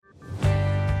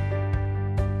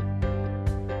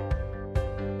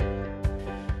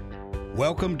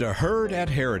Welcome to Heard at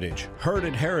Heritage. Heard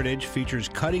at Heritage features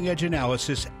cutting-edge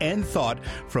analysis and thought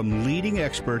from leading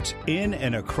experts in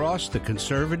and across the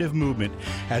conservative movement,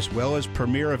 as well as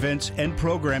premier events and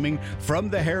programming from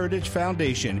the Heritage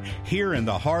Foundation here in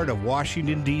the heart of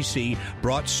Washington, D.C.,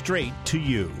 brought straight to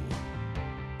you.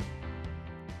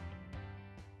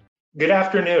 Good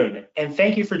afternoon, and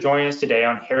thank you for joining us today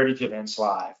on Heritage Events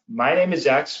Live. My name is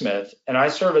Zach Smith, and I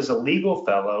serve as a legal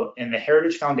fellow in the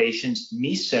Heritage Foundation's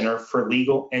Meese Center for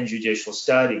Legal and Judicial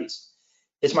Studies.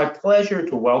 It's my pleasure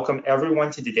to welcome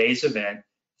everyone to today's event,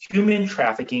 Human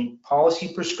Trafficking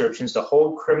Policy Prescriptions to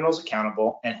Hold Criminals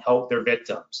Accountable and Help Their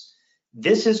Victims.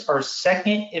 This is our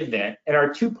second event in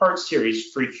our two-part series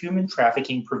for Human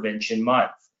Trafficking Prevention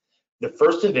Month. The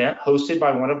first event, hosted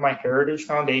by one of my Heritage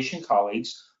Foundation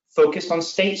colleagues, focused on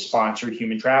state-sponsored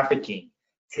human trafficking.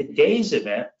 Today's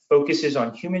event focuses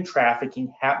on human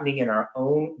trafficking happening in our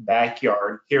own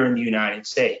backyard here in the United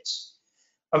States.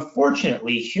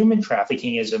 Unfortunately, human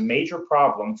trafficking is a major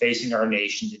problem facing our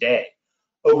nation today.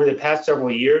 Over the past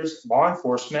several years, law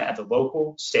enforcement at the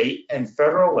local, state, and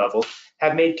federal levels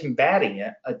have made combating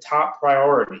it a top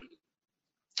priority.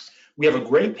 We have a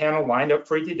great panel lined up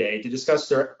for you today to discuss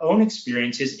their own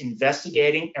experiences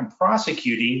investigating and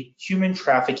prosecuting human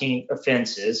trafficking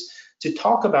offenses, to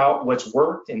talk about what's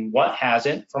worked and what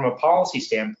hasn't from a policy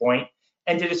standpoint,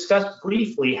 and to discuss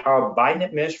briefly how Biden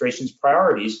administration's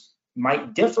priorities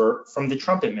might differ from the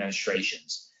Trump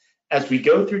administration's. As we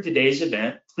go through today's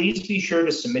event, please be sure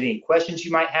to submit any questions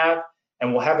you might have,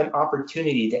 and we'll have an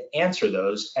opportunity to answer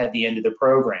those at the end of the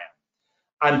program.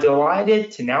 I'm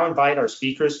delighted to now invite our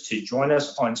speakers to join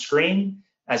us on screen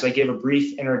as I give a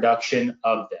brief introduction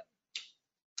of them.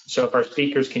 So if our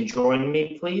speakers can join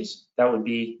me, please, that would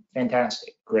be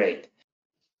fantastic. Great.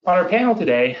 On our panel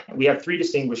today, we have three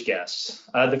distinguished guests.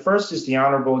 The first is the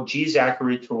Honorable G.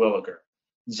 Zachary Terwilliger.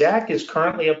 Zach is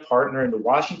currently a partner in the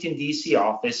Washington, D.C.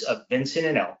 office of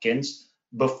Vinson & Elkins.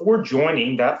 Before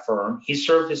joining that firm, he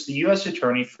served as the U.S.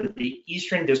 Attorney for the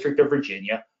Eastern District of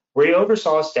Virginia, where he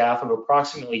oversaw a staff of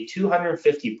approximately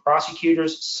 250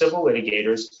 prosecutors, civil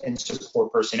litigators, and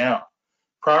support personnel.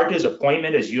 Prior to his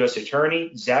appointment as U.S.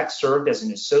 Attorney, Zach served as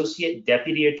an Associate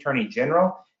Deputy Attorney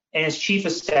General and as Chief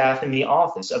of Staff in the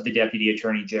Office of the Deputy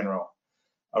Attorney General.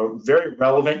 Very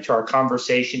relevant to our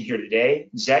conversation here today,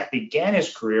 Zach began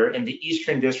his career in the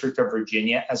Eastern District of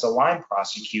Virginia as a line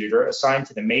prosecutor assigned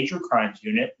to the Major Crimes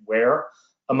Unit, where,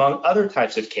 among other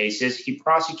types of cases, he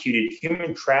prosecuted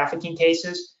human trafficking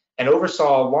cases and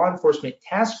oversaw a law enforcement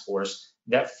task force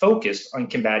that focused on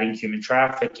combating human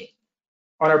trafficking.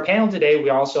 On our panel today, we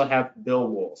also have Bill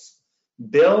Wolf.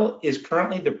 Bill is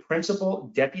currently the Principal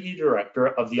Deputy Director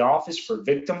of the Office for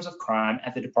Victims of Crime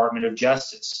at the Department of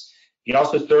Justice. He's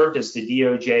also serving as the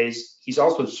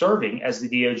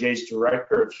DOJ's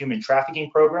Director of Human Trafficking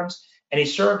Programs, and he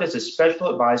served as a Special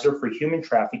Advisor for Human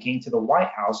Trafficking to the White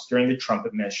House during the Trump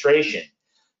administration.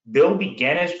 Bill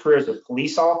began his career as a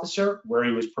police officer, where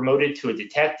he was promoted to a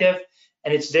detective,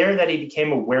 and it's there that he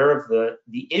became aware of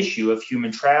the issue of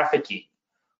human trafficking.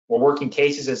 While working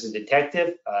cases as a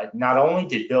detective, not only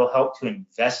did Bill help to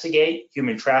investigate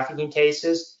human trafficking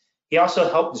cases, he also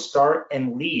helped to start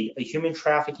and lead a human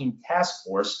trafficking task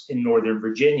force in Northern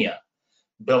Virginia.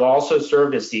 Bill also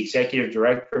served as the Executive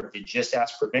Director of the Just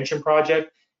Ask Prevention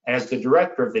Project and as the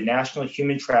Director of the National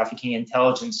Human Trafficking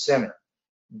Intelligence Center.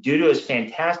 Due to his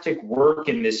fantastic work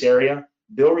in this area,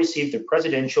 Bill received the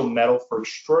Presidential Medal for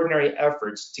Extraordinary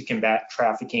Efforts to Combat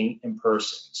Trafficking in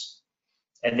Persons.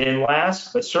 And then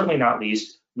last, but certainly not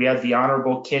least, we have the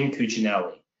Honorable Ken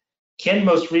Cuccinelli. Ken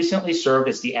most recently served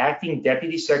as the Acting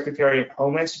Deputy Secretary of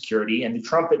Homeland Security in the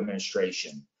Trump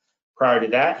administration. Prior to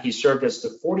that, he served as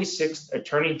the 46th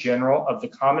Attorney General of the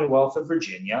Commonwealth of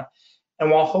Virginia,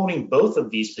 and while holding both of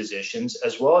these positions,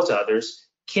 as well as others,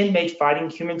 Ken made fighting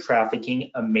human trafficking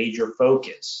a major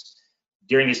focus.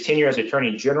 During his tenure as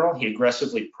Attorney General, he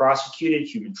aggressively prosecuted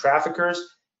human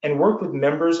traffickers and worked with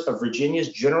members of Virginia's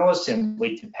General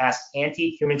Assembly to pass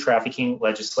anti-human trafficking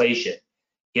legislation.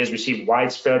 He has received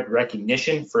widespread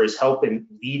recognition for his help in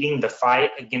leading the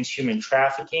fight against human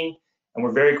trafficking, and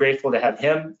we're very grateful to have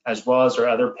him as well as our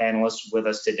other panelists with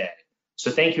us today.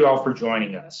 So thank you all for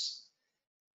joining us.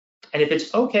 And if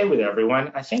it's okay with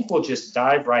everyone, I think we'll just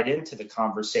dive right into the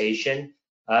conversation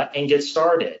and get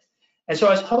started. And so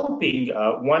I was hoping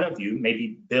one of you,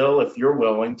 maybe Bill, if you're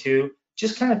willing to,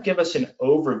 just kind of give us an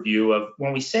overview of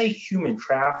when we say human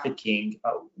trafficking,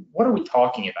 what are we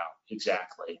talking about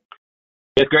exactly?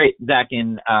 That's great, Zach,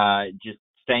 and just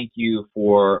thank you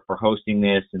for hosting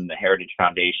this and the Heritage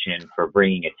Foundation for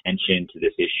bringing attention to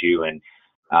this issue. And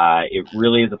it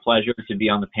really is a pleasure to be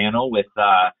on the panel with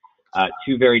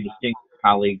two very distinct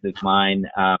colleagues of mine,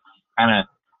 kind of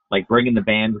like bringing the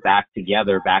bands back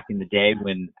together back in the day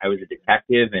when I was a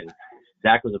detective and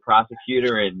Zach was a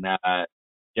prosecutor, and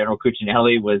General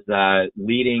Cuccinelli was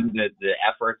leading the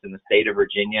efforts in the state of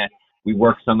Virginia. We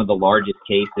worked some of the largest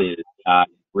cases,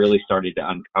 really started to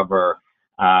uncover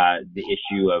the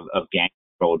issue of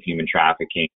gang-controlled human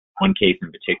trafficking. One case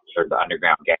in particular, the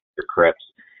underground gangster Crips.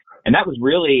 And that was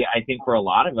really, I think, for a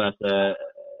lot of us,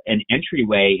 an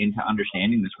entryway into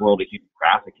understanding this world of human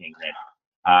trafficking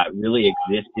that really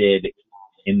existed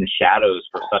in the shadows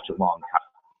for such a long time.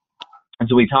 And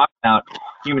so we talk about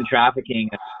human trafficking,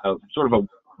 sort of a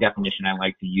definition I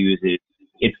like to use is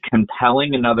it's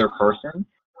compelling another person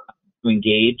to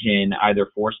engage in either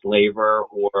forced labor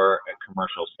or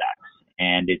commercial sex.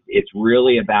 And it's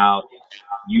really about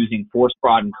using force,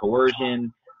 fraud, and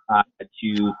coercion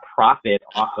to profit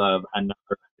off of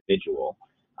another individual.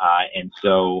 And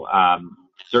so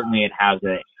certainly it has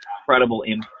an incredible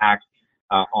impact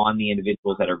on the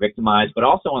individuals that are victimized, but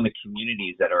also on the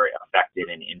communities that are affected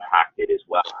and impacted as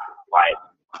well by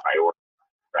priority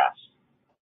stress.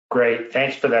 Great.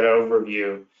 Thanks for that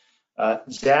overview.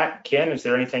 Zach, Ken, is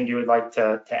there anything you would like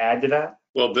to add to that?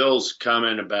 Well, Bill's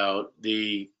comment about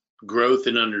the growth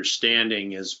in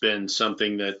understanding has been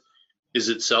something that is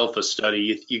itself a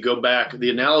study. You go back, the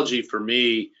analogy for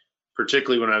me,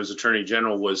 particularly when I was Attorney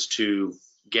General, was to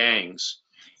gangs.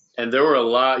 And there were a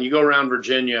lot, you go around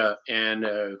Virginia, and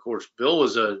of course, Bill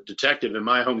was a detective in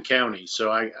my home county,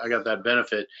 so I got that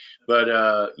benefit.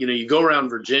 But, you go around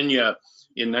Virginia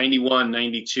in 91,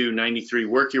 92, 93,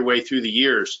 work your way through the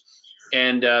years.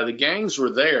 And the gangs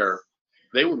were there.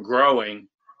 They were growing.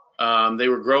 They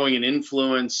were growing in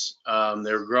influence.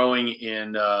 They were growing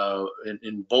in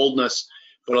boldness.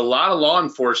 But a lot of law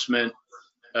enforcement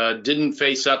didn't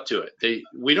face up to it.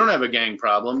 We don't have a gang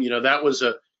problem. That was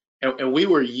and we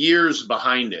were years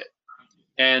behind it.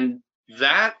 And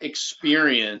that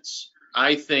experience,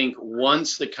 I think,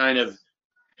 once the kind of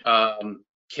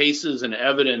cases and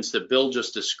evidence that Bill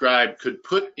just described could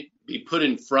be put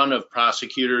in front of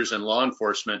prosecutors and law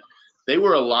enforcement, they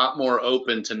were a lot more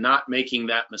open to not making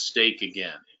that mistake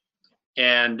again.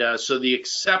 And so the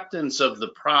acceptance of the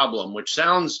problem, which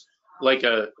sounds like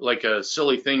a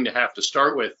silly thing to have to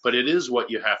start with, but it is what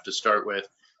you have to start with,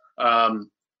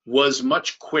 was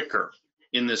much quicker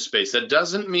in this space. That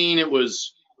doesn't mean it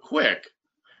was quick.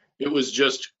 It was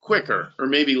just quicker, or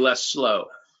maybe less slow.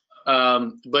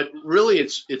 But really,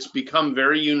 it's become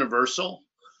very universal.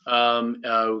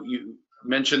 You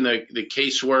mentioned the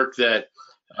casework that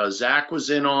Zach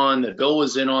was in on, that Bill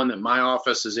was in on, that my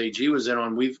office as AG was in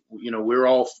on. We're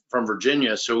all from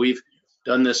Virginia, so we've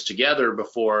done this together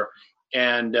before.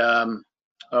 And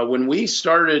when we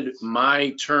started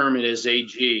my term as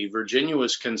AG, Virginia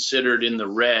was considered in the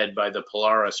red by the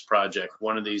Polaris Project,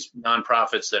 one of these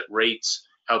nonprofits that rates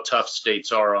how tough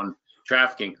states are on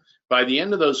trafficking. By the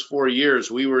end of those 4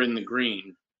 years, we were in the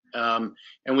green. And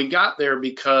we got there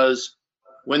because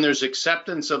when there's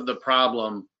acceptance of the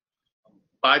problem,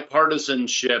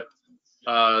 bipartisanship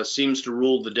seems to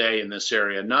rule the day in this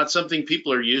area. Not something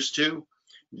people are used to,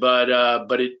 but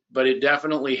it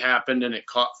definitely happened, and it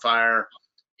caught fire.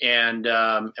 And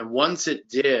once it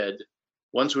did,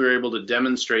 once we were able to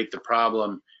demonstrate the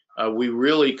problem, we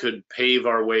really could pave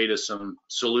our way to some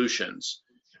solutions.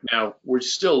 Now, we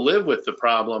still live with the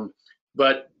problem,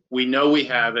 but we know we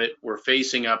have it. We're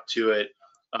facing up to it.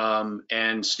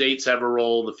 And states have a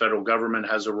role. The federal government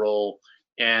has a role.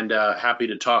 And happy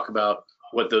to talk about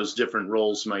what those different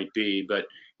roles might be. But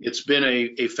it's been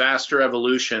a faster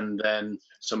evolution than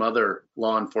some other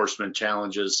law enforcement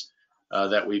challenges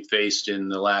that we've faced in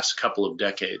the last couple of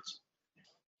decades.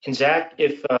 And Zach,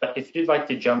 if you'd like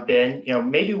to jump in,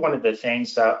 maybe one of the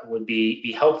things that would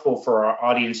be helpful for our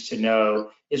audience to know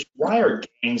is why are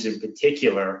gangs in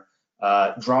particular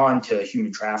drawn to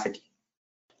human trafficking?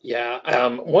 Yeah,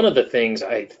 one of the things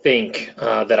I think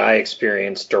that I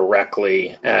experienced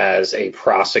directly as a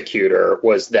prosecutor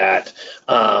was that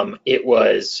it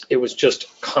was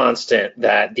just constant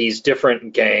that these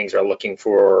different gangs are looking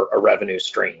for a revenue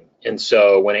stream. And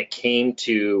so when it came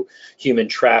to human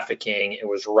trafficking, it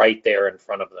was right there in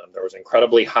front of them. There was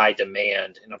incredibly high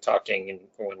demand. And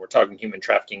when we're talking human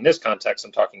trafficking in this context,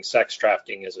 I'm talking sex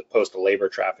trafficking as opposed to labor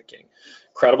trafficking.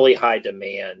 Incredibly high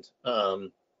demand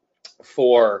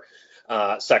for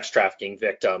sex trafficking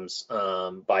victims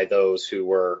by those who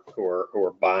were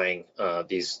buying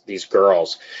these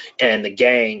girls, and the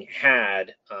gang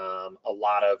had a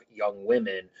lot of young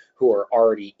women who were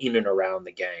already in and around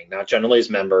the gang, not generally as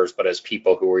members, but as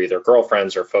people who were either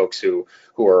girlfriends or folks who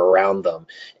were around them.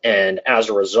 And as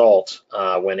a result,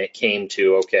 when it came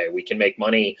to, okay, we can make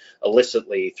money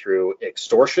illicitly through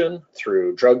extortion,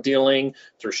 through drug dealing,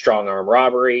 through strong arm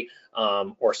robbery,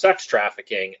 or sex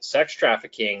trafficking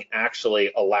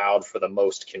actually allowed for the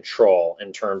most control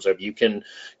in terms of you can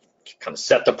kind of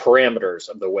set the parameters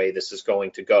of the way this is going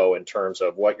to go in terms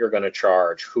of what you're going to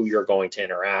charge, who you're going to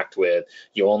interact with.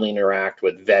 You only interact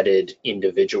with vetted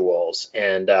individuals.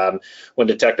 And when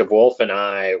Detective Wolf and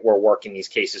I were working these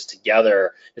cases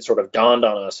together, it sort of dawned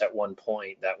on us at one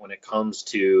point that when it comes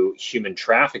to human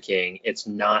trafficking, it's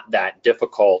not that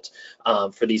difficult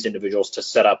for these individuals to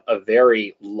set up a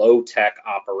very low-tech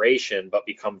operation but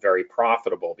become very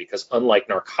profitable, because unlike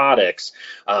narcotics,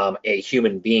 a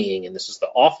human being, and this is the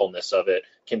awfulness of it,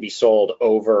 can be sold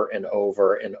over and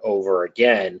over and over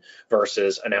again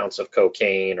versus an ounce of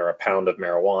cocaine or a pound of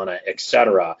marijuana,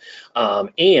 etc.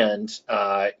 And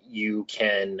you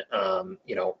can,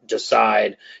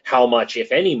 decide how much,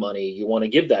 if any, money you want to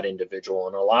give that individual.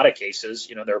 In a lot of cases,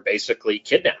 they're basically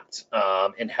kidnapped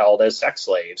and held as sex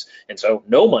slaves, and so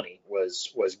no money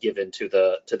was given to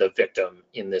the victim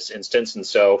in this instance. And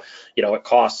so, it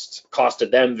costed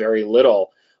them very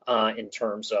little in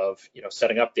terms of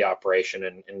setting up the operation,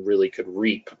 and really could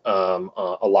reap a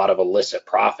lot of illicit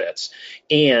profits.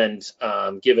 And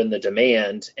given the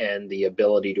demand and the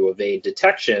ability to evade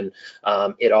detection,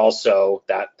 it also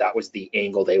that was the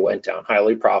angle they went down.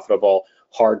 Highly profitable,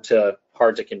 hard to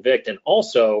convict, and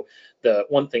also the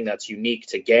one thing that's unique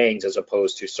to gangs as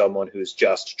opposed to someone who's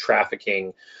just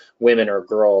trafficking women or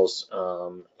girls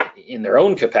in their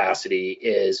own capacity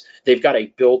is they've got a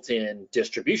built-in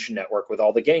distribution network with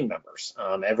all the gang members.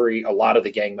 A lot of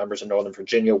the gang members in Northern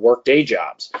Virginia work day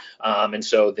jobs, and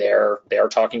so they're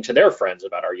talking to their friends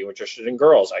about, are you interested in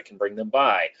girls? I can bring them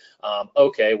by.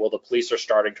 Okay, well, the police are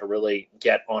starting to really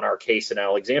get on our case in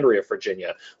Alexandria,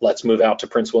 Virginia. Let's move out to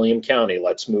Prince William County.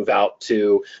 Let's move out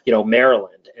to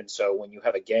Maryland. And so when you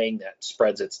have a gang that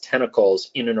spreads its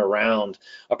tentacles in and around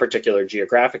a particular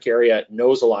geographic area,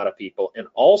 knows a lot of people, and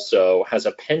also has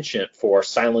a penchant for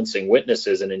silencing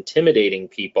witnesses and intimidating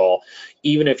people,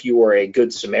 even if you were a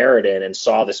good Samaritan and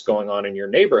saw this going on in your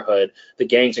neighborhood, the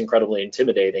gang's incredibly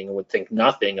intimidating and would think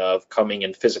nothing of coming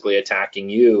and physically attacking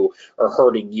you or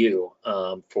hurting you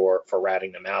for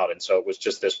ratting them out. And so it was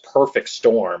just this perfect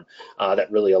storm that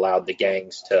really allowed the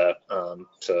gangs to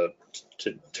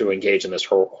engage in this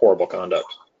horrible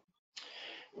conduct.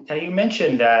 Now, you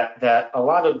mentioned that a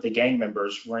lot of the gang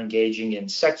members were engaging in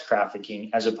sex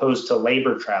trafficking as opposed to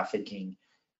labor trafficking.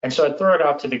 And so I'd throw it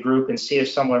out to the group and see if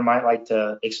someone might like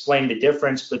to explain the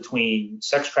difference between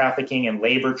sex trafficking and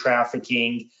labor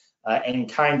trafficking,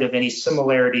 and kind of any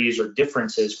similarities or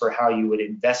differences for how you would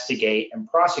investigate and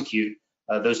prosecute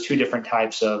those two different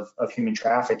types of human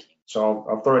trafficking. So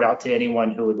I'll throw it out to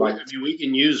anyone who would like. I mean, we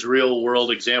can use real world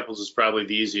examples is probably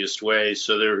the easiest way.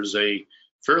 So there's a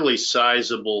fairly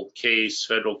sizable case,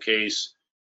 federal case,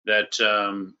 that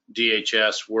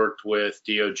DHS worked with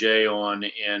DOJ on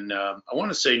in, I want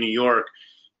to say New York.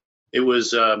 It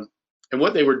was, and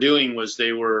what they were doing was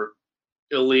they were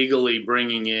illegally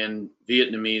bringing in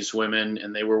Vietnamese women,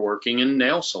 and they were working in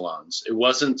nail salons. It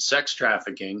wasn't sex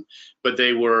trafficking, but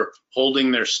they were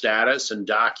holding their status and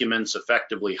documents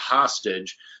effectively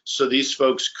hostage, so these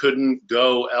folks couldn't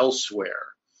go elsewhere.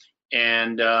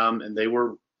 And they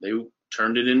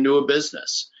turned it into a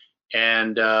business.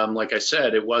 And like I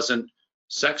said, it wasn't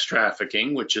sex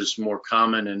trafficking, which is more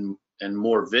common and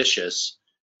more vicious,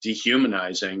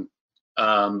 dehumanizing.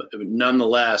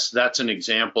 Nonetheless, that's an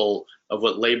example of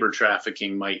what labor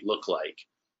trafficking might look like.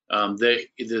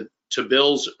 To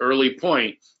Bill's early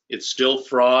point, it's still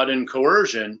fraud and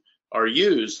coercion are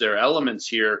used. There are elements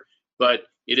here, but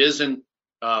it isn't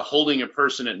holding a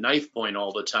person at knife point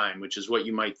all the time, which is what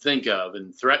you might think of,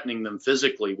 and threatening them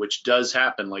physically, which does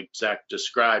happen, like Zach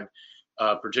described,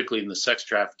 particularly in the sex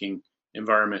trafficking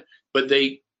environment. But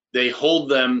they hold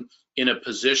them in a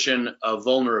position of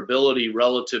vulnerability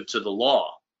relative to the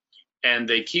law, and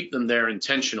they keep them there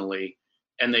intentionally,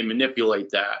 and they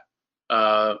manipulate that.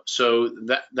 So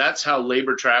that's how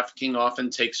labor trafficking often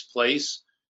takes place.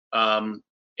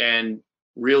 And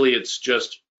really, it's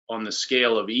just on the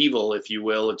scale of evil, if you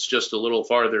will. It's just a little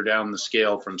farther down the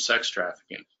scale from sex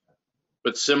trafficking,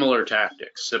 but similar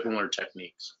tactics, similar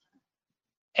techniques.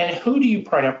 And who do you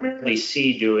primarily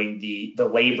see doing the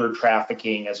labor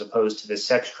trafficking as opposed to the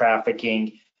sex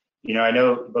trafficking? I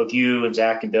know both you and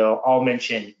Zach and Bill all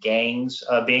mentioned gangs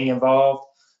being involved.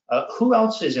 Who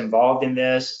else is involved in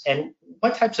this, and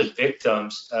what types of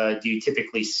victims do you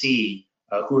typically see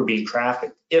who are being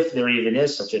trafficked, if there even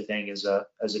is such a thing as a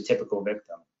typical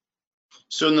victim?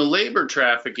 So in the labor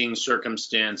trafficking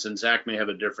circumstance, and Zach may have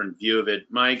a different view of it,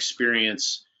 my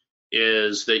experience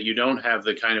is that you don't have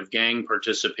the kind of gang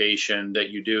participation that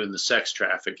you do in the sex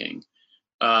trafficking.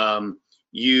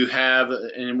 You have,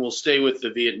 and we'll stay with the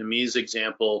Vietnamese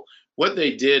example, what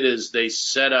they did is they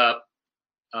set up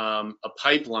a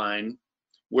pipeline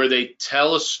where they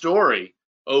tell a story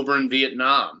over in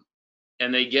Vietnam,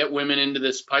 and they get women into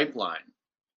this pipeline,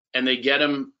 and they get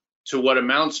them to what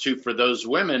amounts to, for those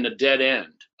women, a dead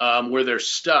end, where they're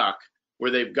stuck,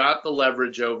 where they've got the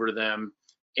leverage over them.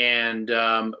 And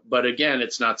but again,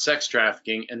 it's not sex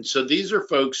trafficking. And so these are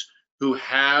folks who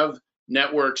have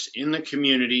networks in the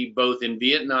community, both in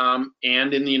Vietnam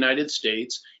and in the United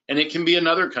States, and it can be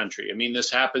another country. I mean, this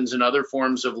happens in other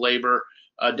forms of labor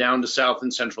down to South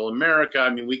and Central America. I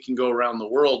mean, we can go around the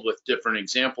world with different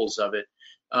examples of it.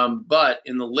 But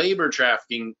in the labor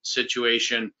trafficking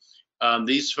situation,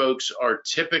 these folks are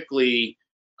typically,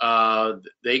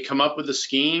 they come up with a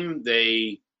scheme,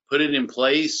 they put it in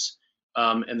place,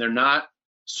 and they're not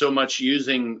so much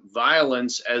using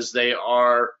violence as they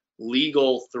are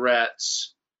legal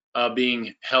threats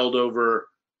being held over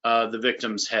the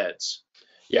victims' heads.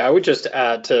 Yeah, I would just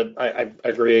add I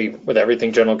agree with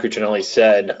everything General Cuccinelli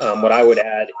said. What I would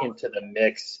add into the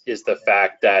mix is the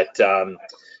fact that,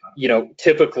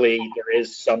 typically there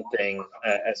is something,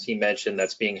 as he mentioned,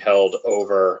 that's being held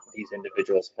over these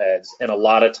individuals' heads. And a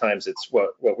lot of times it's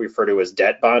what we refer to as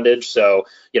debt bondage. So,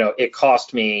 it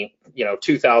cost me,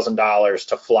 $2,000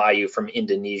 to fly you from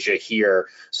Indonesia here.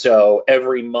 So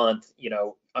every month,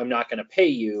 I'm not going to pay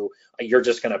you. You're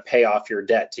just going to pay off your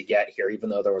debt to get here, even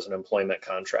though there was an employment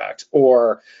contract.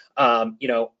 Or,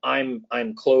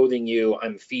 I'm clothing you,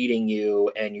 I'm feeding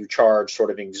you, and you charge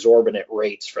sort of exorbitant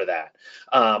rates for that.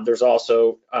 There's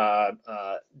also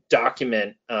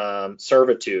document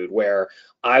servitude, where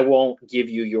I won't give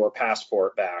you your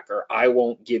passport back, or I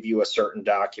won't give you a certain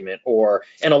document,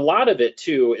 and a lot of it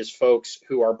too is folks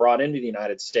who are brought into the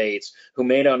United States who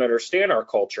may not understand our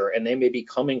culture, and they may be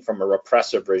coming from a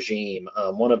repressive regime.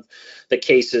 One of the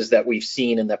cases that we've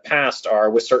seen in the past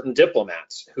are with certain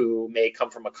diplomats who may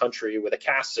come from a country with a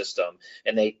caste system,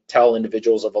 and they tell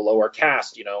individuals of a lower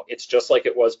caste, it's just like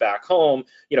it was back home,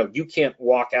 you can't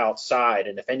walk outside,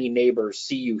 and if any neighbors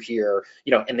see you here,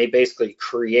 and they basically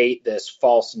create this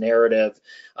false narrative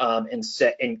and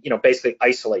basically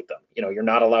isolate them. You're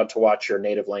not allowed to watch your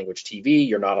native language TV.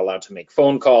 You're not allowed to make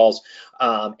phone calls.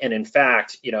 And in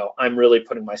fact, I'm really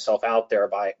putting myself out there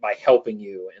by helping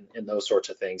you and those sorts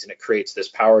of things. And it creates this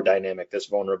power dynamic, this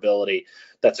vulnerability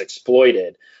that's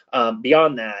exploited.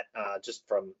 Beyond that, just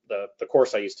from the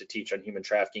course I used to teach on human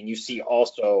trafficking, you see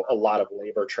also a lot of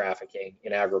labor trafficking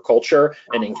in agriculture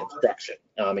and in construction.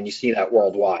 And you see that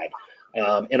worldwide.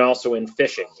 And also in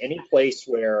fishing, any place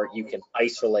where you can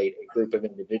isolate a group of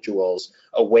individuals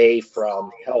away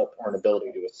from help or an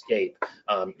ability to escape,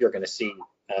 you're going to see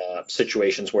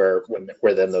situations where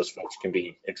then those folks can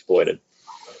be exploited.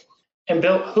 And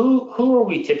Bill, who are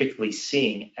we typically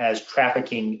seeing as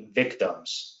trafficking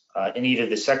victims in either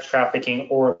the sex trafficking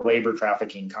or labor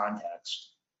trafficking context?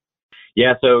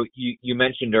 Yeah, so you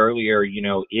mentioned earlier,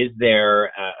 is there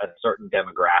a certain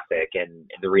demographic?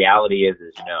 And the reality is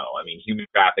no. I mean, human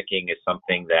trafficking is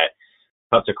something that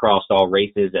cuts across all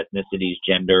races, ethnicities,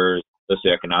 genders,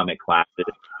 socioeconomic classes.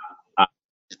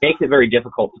 It makes it very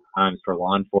difficult sometimes for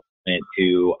law enforcement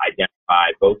to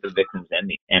identify both the victims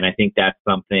and I think that's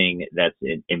something that's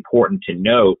important to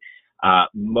note.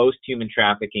 Most human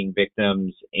trafficking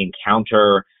victims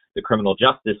encounter the criminal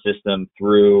justice system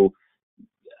through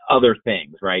other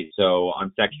things, right? So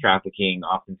on sex trafficking,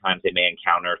 oftentimes they may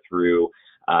encounter through,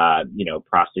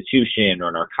 prostitution or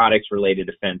narcotics related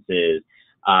offenses.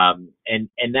 And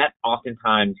that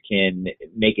oftentimes can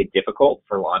make it difficult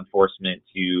for law enforcement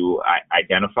to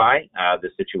identify the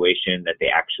situation that they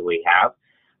actually have,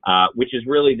 which is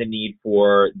really the need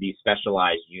for these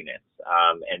specialized units.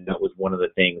 And that was one of the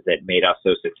things that made us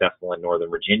so successful in Northern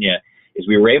Virginia is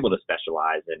we were able to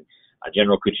specialize. And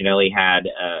General Cuccinelli had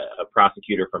a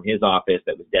prosecutor from his office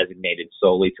that was designated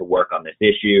solely to work on this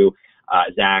issue.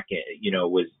 Zach,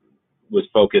 was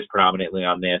focused predominantly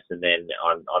on this, and then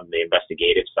on the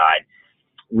investigative side,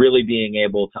 really being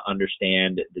able to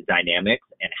understand the dynamics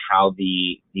and how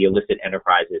the illicit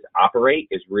enterprises operate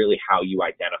is really how you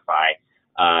identify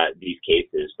these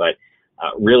cases. But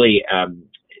really,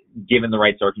 given the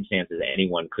right circumstances,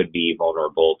 anyone could be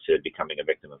vulnerable to becoming a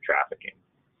victim of trafficking.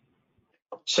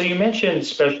 So you mentioned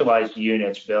specialized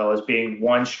units, Bill, as being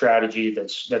one strategy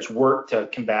that's worked to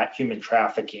combat human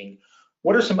trafficking.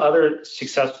 What are some other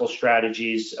successful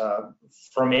strategies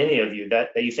from any of you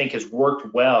that you think has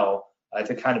worked well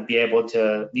to kind of be able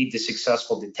to lead to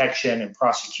successful detection and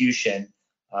prosecution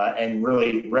and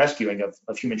really rescuing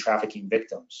of human trafficking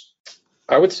victims?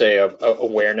 I would say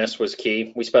awareness was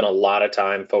key. We spent a lot of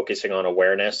time focusing on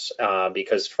awareness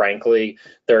because, frankly,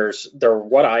 there are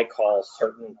what I call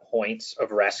certain points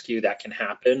of rescue that can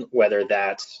happen, whether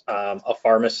that's a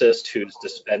pharmacist who's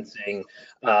dispensing.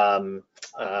 There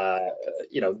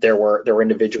were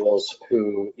individuals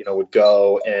who would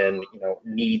go and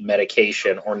need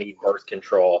medication or need birth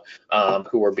control,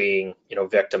 who were being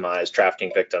victimized,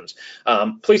 trafficking victims.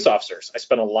 Police officers. I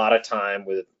spent a lot of time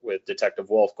with Detective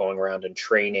Wolf going around and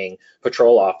training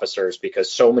patrol officers,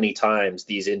 because so many times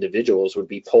these individuals would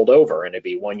be pulled over and it'd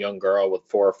be one young girl with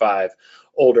 4 or 5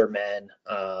 older men,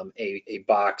 a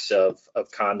box of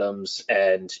condoms,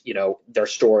 and their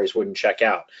stories wouldn't check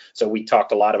out. So we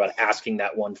talked a lot about asking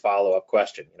that one follow-up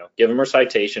question. Give them a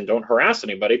citation, don't harass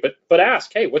anybody, but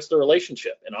ask, hey, what's the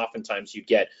relationship? And oftentimes you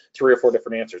get 3 or 4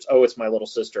 different answers. Oh, it's my little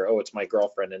sister. Oh, it's my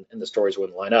girlfriend, and the stories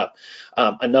wouldn't line up.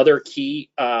 Another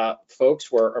key folks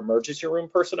were emergency room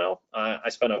personnel. I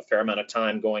spent a fair amount of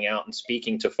time going out and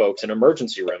speaking to folks in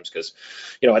emergency rooms because,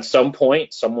 at some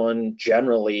point, someone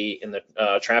generally in the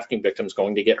trafficking victims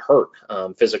going to get hurt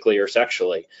physically or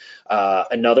sexually.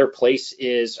 Another place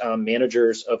is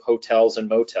managers of hotels and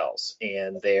motels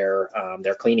and their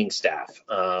cleaning staff,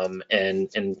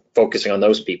 and focusing on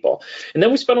those people. And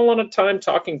then we spent a lot of time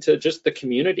talking to just the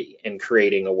community and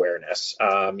creating awareness,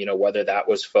 whether that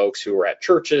was folks who were at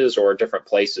churches or different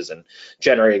places, and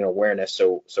generating awareness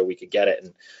so we could get it.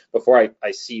 And before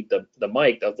I see the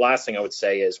mic, the last thing I would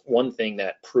say is one thing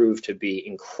that proved to be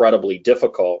incredibly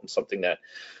difficult, and something that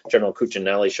General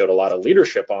Cuccinelli showed a lot of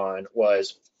leadership on,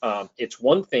 was it's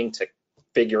one thing to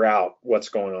figure out what's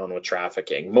going on with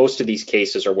trafficking. Most of these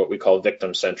cases are what we call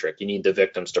victim-centric. You need the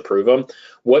victims to prove them.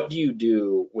 What do you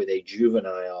do with a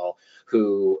juvenile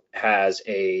who has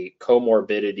a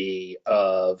comorbidity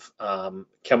of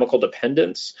chemical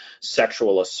dependence,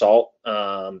 sexual assault,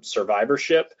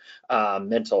 survivorship,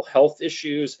 mental health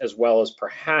issues, as well as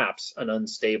perhaps an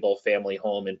unstable family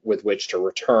home with which to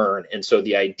return? And so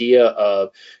the idea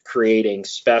of creating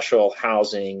special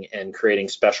housing and creating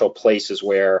special places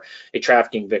where a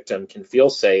trafficking victim can feel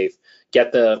safe,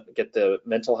 get the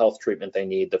mental health treatment they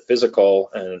need, the physical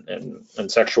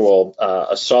and sexual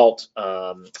assault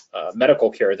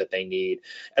medical care that they need,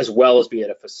 as well as be at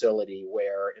a facility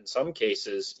where in some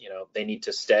cases, they need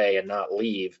to stay and not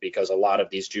leave, because a lot of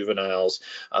these juveniles,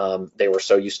 they were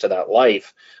so used to that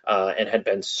life and had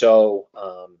been so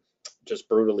just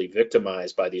brutally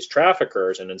victimized by these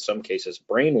traffickers, and in some cases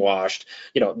brainwashed,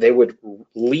 they would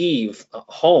leave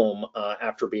home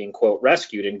after being, quote,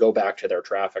 rescued, and go back to their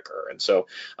trafficker. And so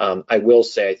I will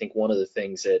say, I think one of the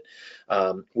things that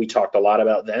we talked a lot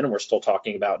about then, and we're still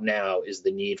talking about now, is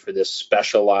the need for this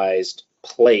specialized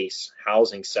place,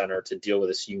 housing center, to deal with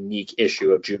this unique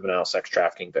issue of juvenile sex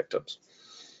trafficking victims.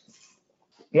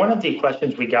 One of the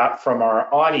questions we got from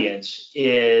our audience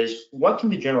is, what can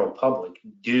the general public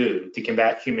do to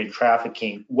combat human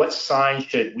trafficking? What signs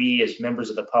should we as members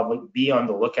of the public be on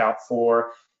the lookout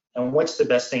for? And what's the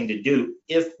best thing to do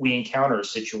if we encounter a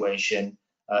situation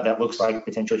that looks like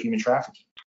potential human trafficking?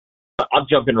 I'll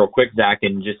jump in real quick, Zach,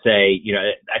 and just say,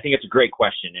 I think it's a great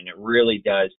question, and it really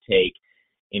does take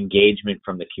engagement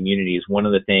from the communities. One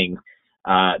of the things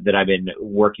that I've been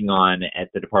working on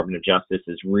at the Department of Justice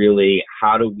is really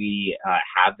how do we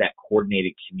have that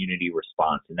coordinated community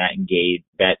response, and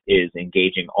that is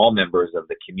engaging all members of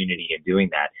the community in doing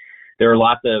that. There are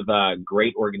lots of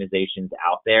great organizations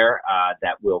out there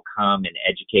that will come and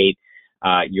educate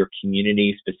your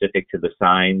community specific to the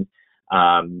signs,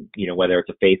 whether it's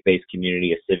a faith-based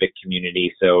community, a civic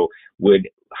community. So would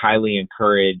highly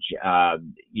encourage,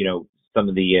 some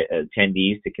of the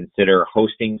attendees to consider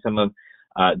hosting some of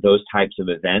those types of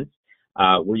events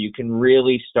where you can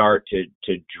really start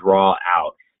to draw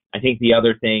out. I think the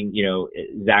other thing,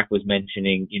 Zach was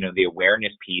mentioning, the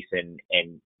awareness piece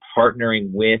and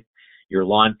partnering with your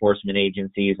law enforcement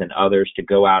agencies and others to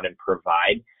go out and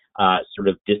provide sort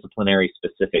of disciplinary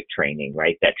specific training,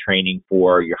 right? That training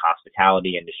for your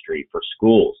hospitality industry, for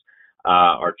schools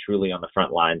are truly on the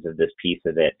front lines of this piece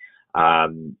of it.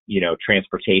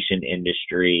 Transportation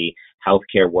industry,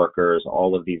 healthcare workers,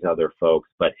 all of these other folks.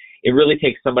 But it really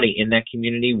takes somebody in that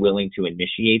community willing to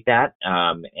initiate that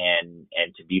and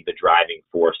to be the driving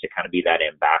force, to kind of be that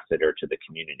ambassador to the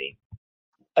community.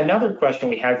 Another question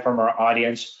we had from our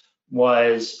audience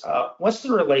was what's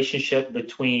the relationship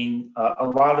between a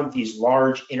lot of these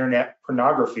large internet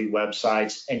pornography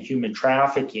websites and human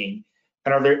trafficking?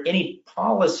 And are there any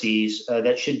policies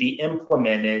that should be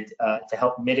implemented to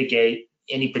help mitigate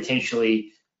any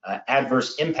potentially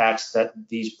adverse impacts that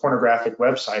these pornographic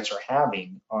websites are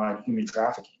having on human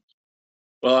trafficking?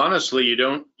 Well, honestly, you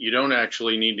don't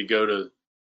actually need to go to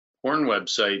porn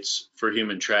websites for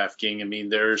human trafficking. I mean,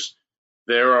 there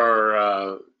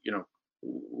are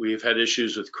we've had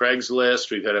issues with Craigslist.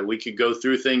 We could go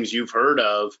through things you've heard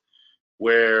of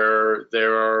where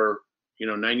there are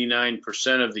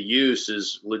 99% of the use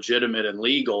is legitimate and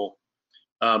legal,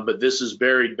 but this is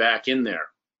buried back in there.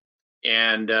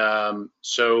 And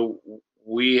so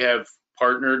we have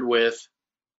partnered with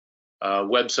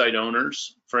website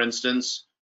owners, for instance,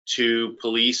 to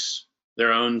police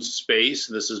their own space.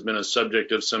 This has been a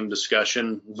subject of some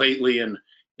discussion lately in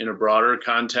a broader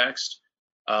context.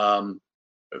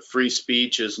 Free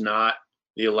speech is not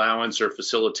the allowance or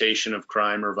facilitation of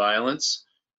crime or violence.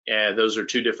 And those are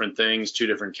two different things, two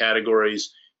different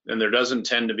categories. And there doesn't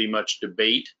tend to be much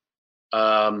debate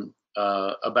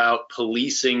about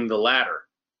policing the latter.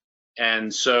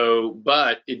 And so,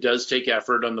 but it does take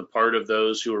effort on the part of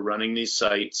those who are running these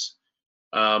sites.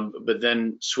 But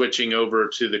then switching over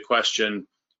to the question,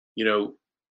 the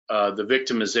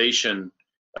victimization,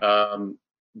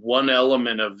 one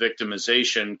element of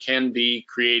victimization can be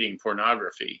creating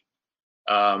pornography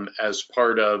as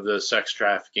part of the sex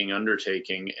trafficking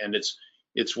undertaking. And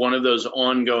it's one of those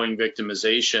ongoing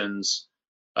victimizations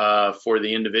for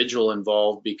the individual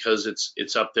involved because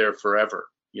it's up there forever,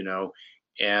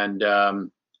 and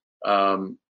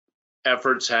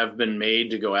efforts have been made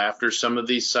to go after some of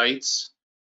these sites,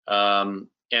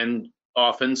 and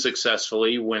often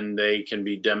successfully when they can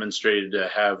be demonstrated to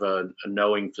have a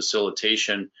knowing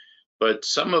facilitation. But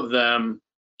some of them,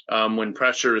 when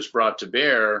pressure is brought to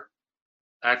bear,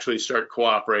 actually start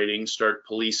cooperating, start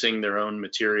policing their own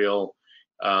material.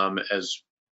 As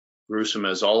gruesome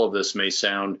as all of this may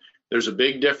sound, there's a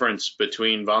big difference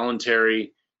between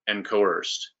voluntary and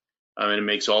coerced. And it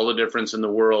makes all the difference in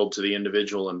the world to the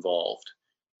individual involved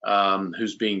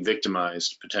who's being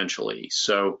victimized potentially.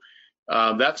 So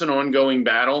that's an ongoing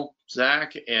battle,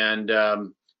 Zach, and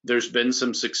there's been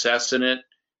some success in it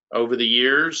over the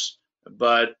years,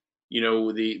 but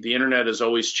the internet is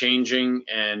always changing,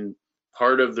 and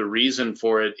part of the reason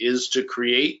for it is to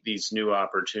create these new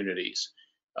opportunities.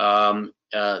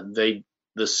 The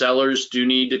sellers do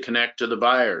need to connect to the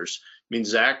buyers. I mean,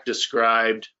 Zach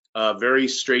described very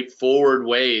straightforward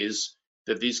ways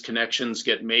that these connections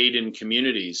get made in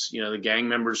communities. The gang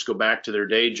members go back to their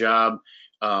day job,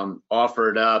 offer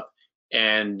it up,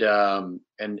 and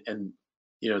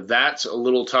that's a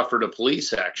little tougher to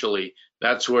police. Actually,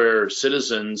 that's where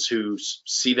citizens who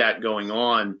see that going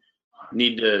on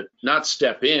need to not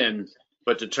step in,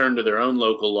 but to turn to their own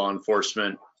local law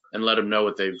enforcement and let them know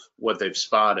what they've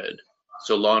spotted,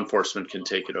 so law enforcement can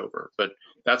take it over. But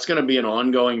that's going to be an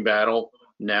ongoing battle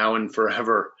now and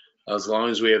forever, as long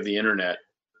as we have the internet.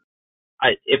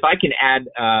 If I can add,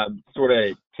 sort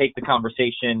of take the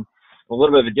conversation a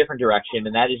little bit of a different direction,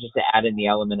 and that is just to add in the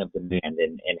element of demand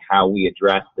and how we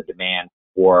address the demand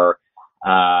for,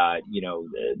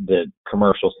 the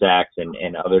commercial sex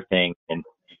and other things. And,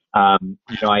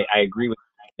 I agree with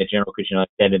what General Cuccinelli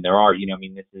said, and there are,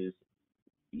 this is,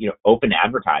 open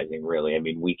advertising, really. I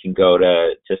mean, we can go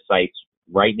to sites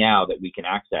right now that we can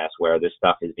access where this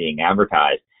stuff is being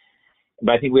advertised.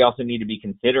 But I think we also need to be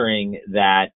considering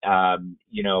that,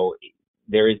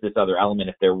 there is this other element.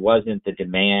 If there wasn't the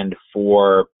demand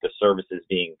for the services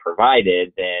being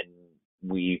provided, then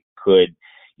we could,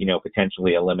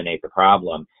 potentially eliminate the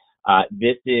problem.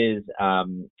 This is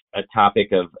a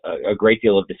topic of a great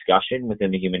deal of discussion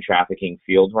within the human trafficking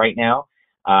field right now.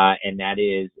 And that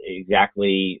is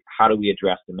exactly, how do we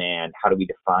address demand? How do we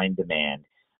define demand?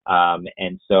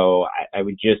 And so I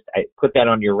would just put that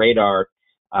on your radar,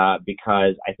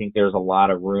 because I think there's a lot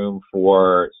of room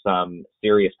for some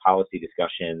serious policy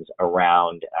discussions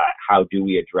around how do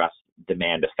we address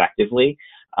demand effectively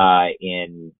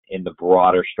in the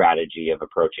broader strategy of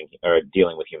approaching or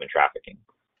dealing with human trafficking.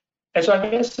 And so I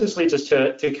guess this leads us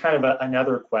to kind of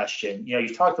another question.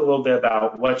 You talked a little bit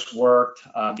about what's worked,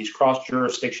 these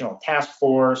cross-jurisdictional task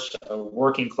force,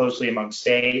 working closely among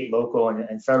state, local,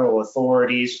 and federal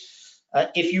authorities.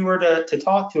 If you were to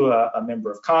talk to a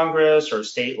member of Congress or a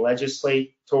state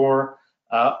legislator,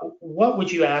 what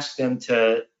would you ask them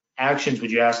actions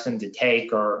would you ask them to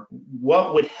take, or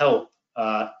what would help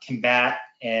combat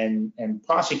and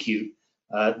prosecute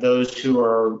those who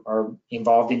are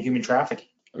involved in human trafficking?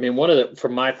 I mean,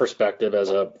 from my perspective as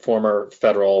a former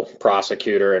federal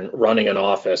prosecutor and running an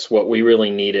office, what we really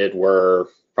needed were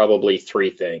probably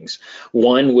three things.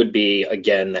 One would be,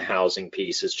 again, the housing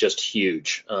piece is just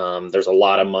huge. There's a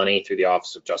lot of money through the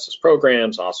Office of Justice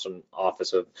Programs, awesome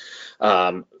Office of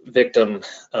Victim,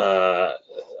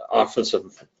 Office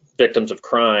of Victims of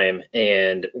Crime.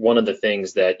 And one of the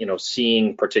things that,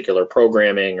 seeing particular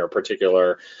programming or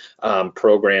particular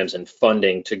programs and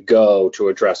funding to go to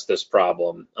address this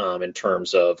problem in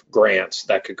terms of grants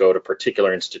that could go to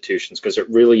particular institutions, because it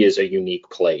really is a unique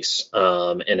place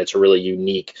and it's a really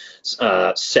unique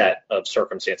set of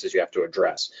circumstances you have to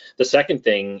address. The second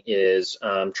thing is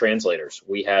translators.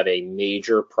 We have a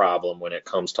major problem when it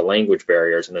comes to language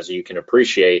barriers. And as you can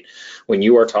appreciate, when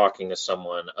you are talking to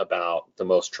someone about the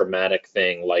most traumatic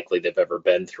thing likely they've ever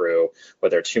been through,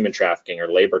 whether it's human trafficking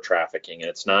or labor trafficking, and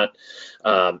it's not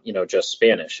just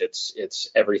Spanish,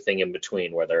 it's everything in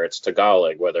between, whether it's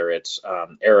Tagalog, whether it's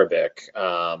Arabic.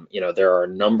 There are a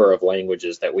number of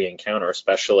languages that we encounter,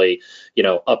 especially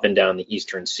up and down the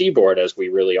eastern seaboard, as we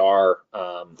really are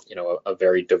a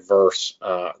very diverse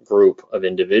group of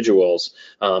individuals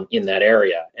in that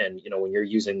area. And when you're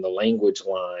using the language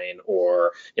line,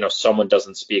 or someone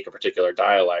doesn't speak a particular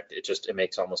dialect, it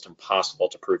makes almost impossible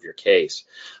to prove your case.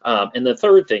 And the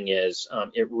third thing is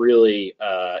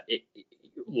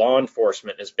law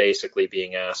enforcement is basically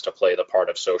being asked to play the part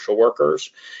of social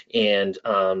workers, and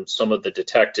some of the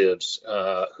detectives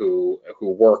who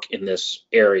work in this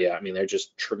area, I mean, they're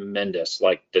just tremendous,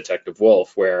 like Detective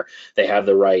Wolf, where they have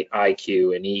the right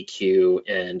IQ and EQ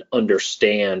and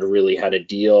understand really how to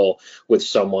deal with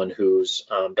someone who's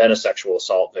been a sexual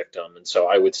assault victim. And so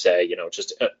I would say,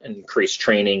 just increased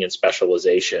training and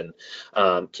specialization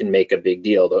can make a big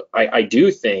deal. I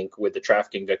do think with the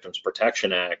Trafficking Victims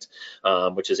Protection Act,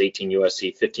 which is 18 U.S.C.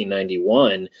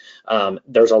 1591,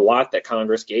 there's a lot that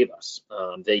Congress gave us.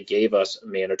 They gave us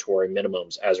mandatory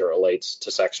minimums as it relates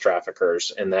to sex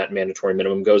traffickers, and that mandatory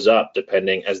minimum goes up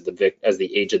depending as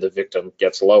the age of the victim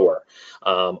gets lower.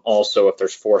 Also, if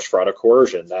there's force, fraud, or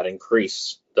coercion, that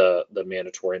increases the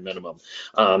mandatory minimum.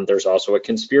 There's also a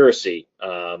conspiracy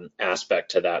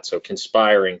aspect to that, so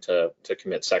conspiring to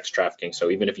commit sex trafficking. So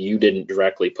even if you didn't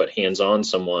directly put hands on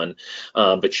someone,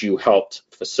 but you helped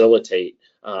facilitate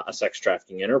a sex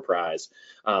trafficking enterprise.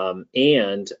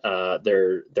 And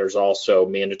there's also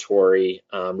mandatory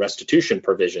restitution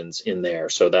provisions in there,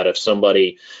 so that if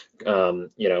somebody got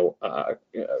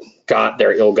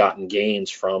their ill-gotten gains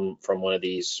from one of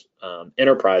these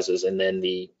enterprises, and then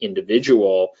the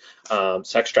individual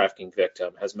sex trafficking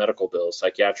victim has medical bills,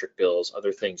 psychiatric bills,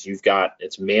 other things,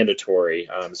 it's mandatory,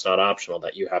 it's not optional,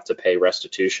 that you have to pay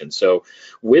restitution. So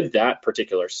with that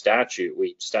particular statute,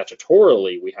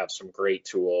 statutorily we have some great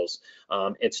tools.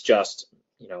 It's just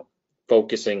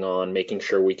focusing on making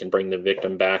sure we can bring the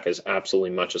victim back as absolutely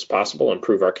much as possible and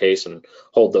prove our case and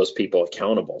hold those people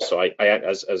accountable. So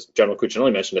as General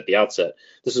Cuccinelli mentioned at the outset,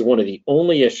 this is one of the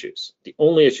only issues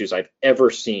I've ever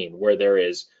seen where there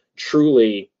is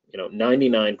truly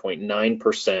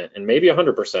 99.9% and maybe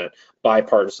 100%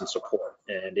 bipartisan support.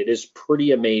 And it is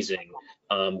pretty amazing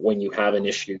when you have an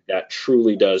issue that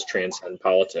truly does transcend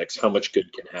politics, how much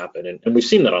good can happen. And we've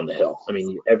seen that on the Hill. I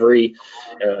mean, every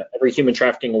Human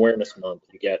Trafficking Awareness Month,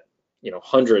 you get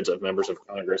hundreds of members of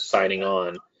Congress signing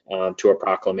on to a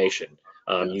proclamation.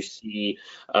 You see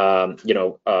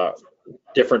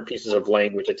different pieces of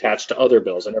language attached to other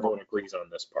bills, and everyone agrees on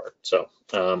this part. So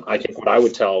I think what I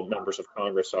would tell members of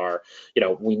Congress are,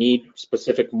 we need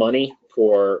specific money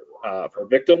for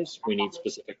victims. We need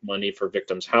specific money for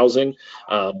victims' housing.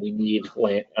 We need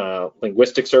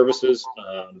linguistic services,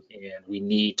 and we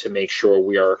need to make sure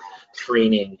we are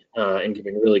training and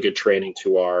giving really good training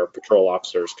to our patrol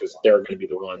officers, because they're going to be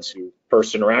the ones who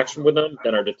first interaction with them,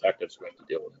 then our detectives are going to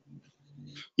deal with them.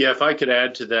 Yeah, if I could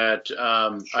add to that,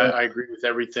 sure. I agree with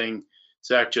everything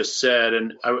Zach just said,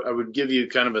 and I would give you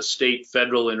kind of a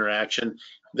state-federal interaction.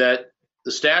 That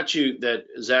the statute that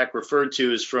Zach referred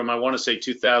to is from, I want to say,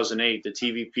 2008, the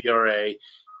TVPRA,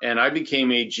 and I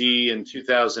became AG in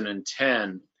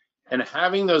 2010. And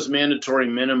having those mandatory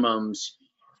minimums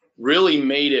really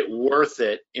made it worth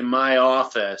it in my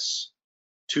office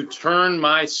to turn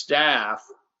my staff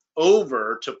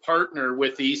over to partner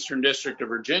with the Eastern District of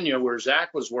Virginia, where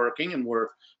Zach was working, and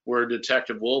where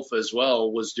Detective Wolf as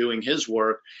well was doing his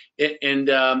work.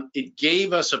 It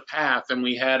gave us a path, and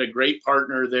we had a great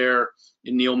partner there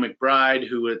in Neil McBride,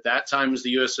 who at that time was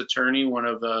the U.S. Attorney, one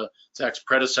of Zach's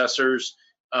predecessors.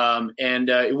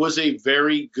 It was a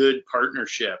very good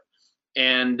partnership.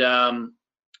 And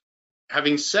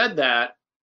having said that,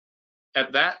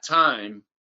 at that time,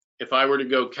 if I were to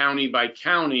go county by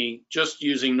county, just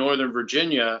using Northern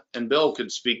Virginia, and Bill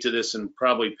could speak to this in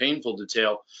probably painful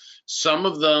detail, some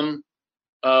of them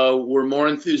were more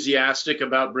enthusiastic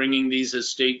about bringing these as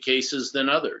state cases than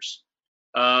others.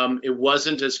 It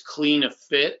wasn't as clean a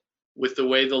fit with the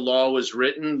way the law was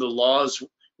written. The laws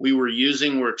we were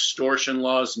using were extortion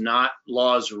laws, not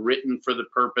laws written for the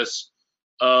purpose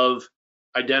of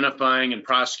identifying and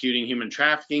prosecuting human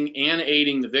trafficking and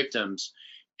aiding the victims.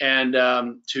 And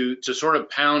to sort of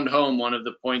pound home one of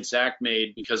the points Zach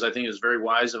made, because I think it's very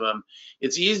wise of him,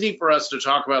 it's easy for us to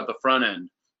talk about the front end,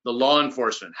 the law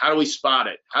enforcement. How do we spot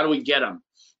it? How do we get them?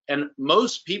 And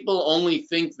most people only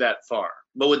think that far.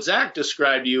 But what Zach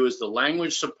described to you is the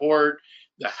language support,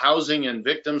 the housing and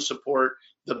victim support,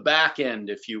 the back end,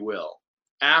 if you will,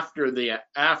 after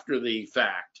the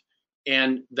fact.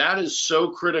 And that is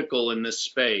so critical in this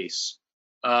space,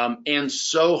 and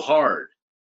so hard.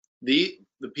 The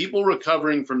people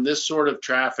recovering from this sort of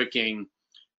trafficking,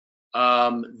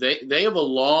 they have a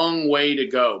long way to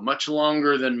go, much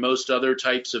longer than most other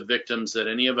types of victims that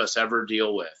any of us ever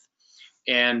deal with.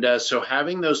 And so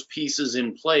having those pieces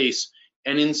in place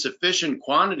and in sufficient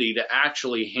quantity to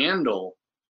actually handle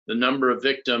the number of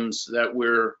victims that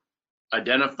we're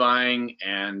identifying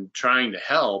and trying to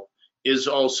help is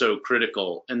also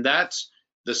critical. And that's,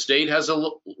 the state has a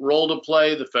role to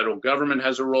play, the federal government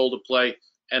has a role to play,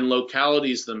 and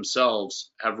localities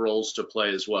themselves have roles to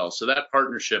play as well. So that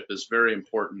partnership is very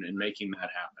important in making that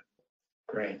happen.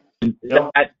 Great.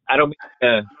 I don't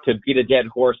mean to beat a dead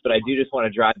horse, but I do just want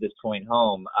to drive this point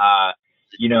home.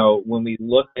 When we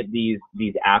look at these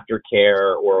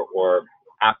aftercare or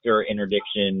after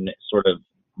interdiction sort of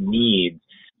needs,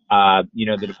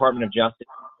 the Department of Justice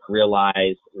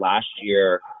realized last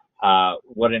year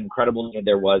what an incredible need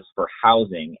there was for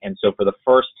housing. And so for the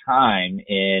first time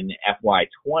in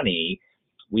FY20,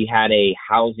 we had a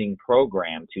housing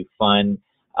program to fund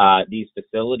these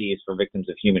facilities for victims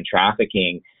of human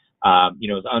trafficking.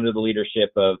 It was under the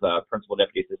leadership of Principal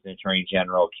Deputy Assistant Attorney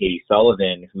General Katie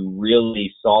Sullivan, who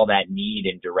really saw that need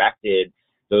and directed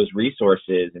those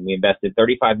resources. And we invested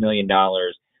 $35 million.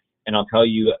 And I'll tell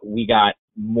you, we got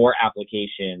more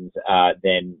applications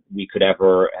than we could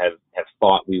ever have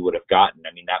thought we would have gotten.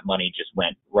 I mean, that money just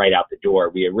went right out the door.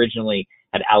 We originally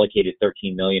had allocated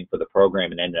 $13 million for the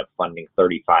program and ended up funding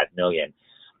 $35 million.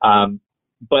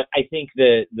 But I think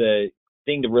the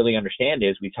thing to really understand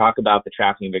is we talk about the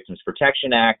Trafficking Victims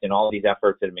Protection Act and all these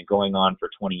efforts that have been going on for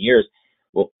 20 years.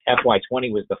 Well,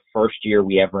 FY20 was the first year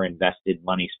we ever invested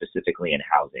money specifically in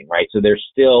housing, right? So there's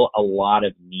still a lot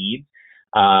of needs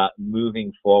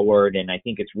moving forward. And I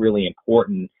think it's really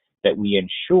important that we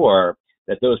ensure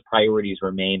that those priorities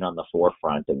remain on the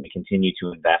forefront and we continue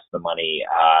to invest the money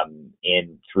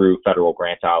through federal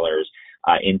grant dollars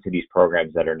into these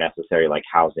programs that are necessary, like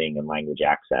housing and language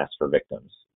access for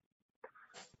victims.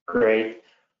 Great.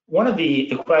 One of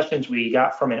the questions we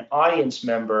got from an audience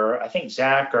member, I think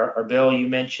Zach or Bill, you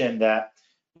mentioned that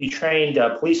you trained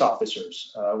police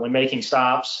officers when making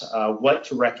stops, what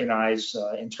to recognize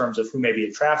in terms of who may be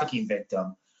a trafficking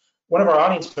victim. One of our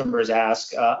audience members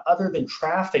asked, other than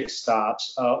traffic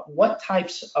stops, what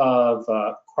types of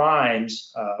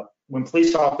crimes, when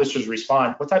police officers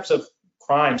respond, what types of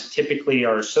crimes typically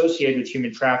are associated with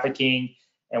human trafficking,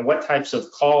 and what types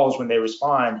of calls when they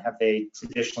respond have they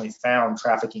traditionally found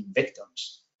trafficking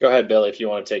victims? Go ahead, Billy, if you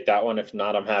want to take that one. If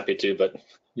not, I'm happy to, but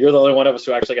you're the only one of us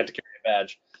who actually got to carry a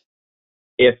badge.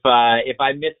 If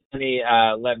I missed any,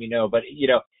 let me know. But,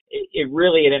 it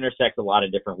really intersects a lot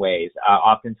of different ways,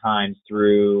 oftentimes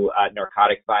through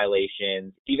narcotics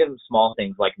violations, even small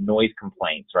things like noise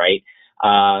complaints, right?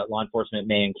 Law enforcement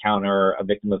may encounter a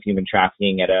victim of human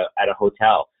trafficking at a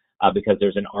hotel because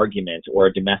there's an argument or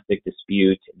a domestic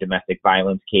dispute, domestic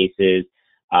violence cases,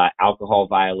 alcohol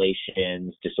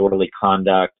violations, disorderly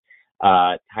conduct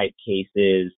type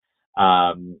cases,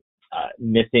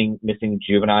 missing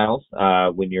juveniles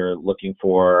when you're looking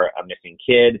for a missing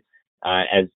kid,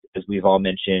 as we've all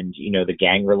mentioned, the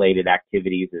gang-related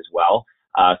activities as well.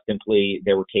 Simply,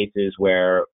 there were cases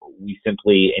where we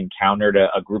simply encountered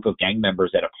a group of gang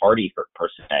members at a party per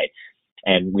se,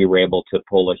 and we were able to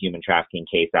pull a human trafficking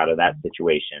case out of that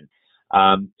situation.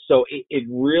 So it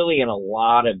really, in a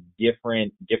lot of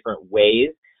different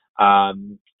ways,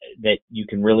 that you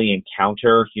can really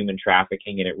encounter human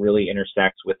trafficking, and it really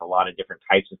intersects with a lot of different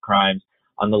types of crimes.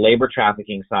 On the labor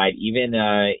trafficking side, even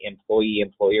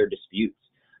employee-employer disputes.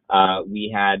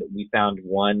 We found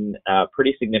one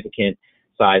pretty significant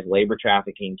size labor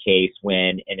trafficking case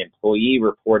when an employee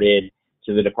reported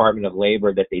to the Department of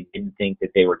Labor that they didn't think that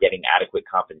they were getting adequate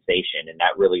compensation, and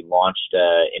that really launched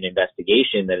an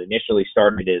investigation that initially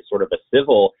started as sort of a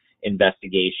civil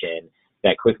investigation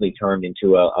that quickly turned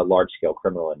into a large-scale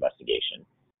criminal investigation.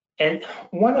 And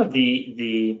one of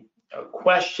the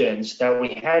questions that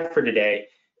we had for today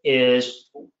is,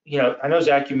 I know,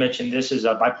 Zach, you mentioned this is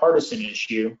a bipartisan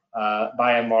issue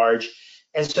by and large.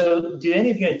 And so do any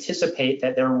of you anticipate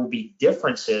that there will be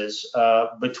differences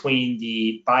between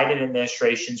the Biden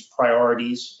administration's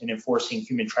priorities in enforcing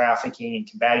human trafficking and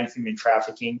combating human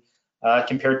trafficking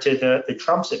compared to the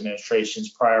Trump's administration's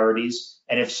priorities?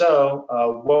 And if so,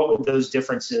 what would those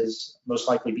differences most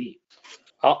likely be?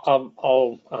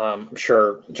 I'm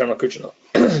sure General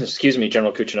Cuccinelli,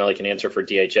 General Cuccinelli can answer for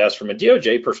DHS. From a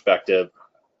DOJ perspective,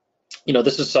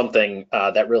 this is something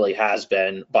that really has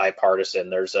been bipartisan.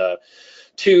 There's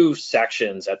two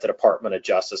sections at the Department of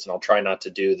Justice, and I'll try not to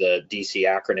do the DC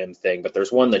acronym thing, but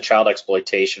there's one, the child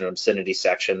exploitation and obscenity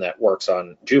section, that works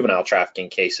on juvenile trafficking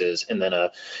cases, and then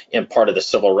in part of the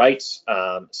civil rights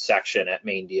section at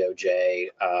Maine DOJ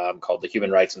called the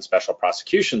Human Rights and Special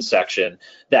Prosecutions section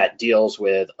that deals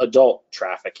with adult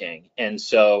trafficking. And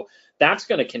so that's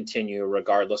going to continue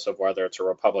regardless of whether it's a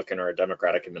Republican or a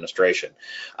Democratic administration.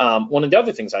 One of the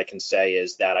other things I can say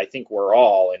is that I think we're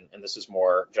all, and this is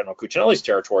more General Cuccinelli's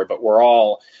territory, but we're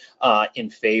all in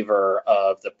favor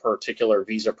of the particular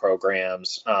visa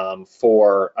programs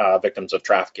for victims of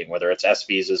trafficking, whether it's S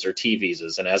visas or T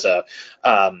visas. And as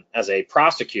a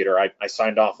prosecutor, I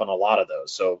signed off on a lot of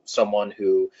those. So someone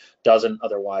who doesn't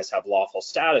otherwise have lawful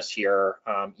status here,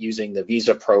 using the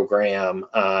visa program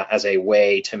as a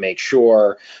way to make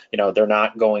sure, they're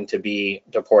not going to be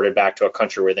deported back to a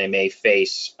country where they may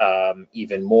face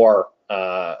even more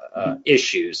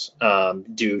issues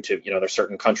due to, there's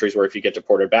certain countries where if you get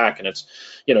deported back and it's,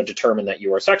 determined that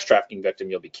you are a sex trafficking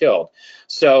victim, you'll be killed.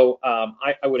 So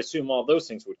I would assume all those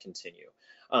things would continue.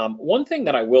 One thing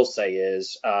that I will say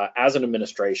is, as an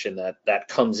administration that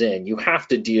comes in, you have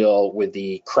to deal with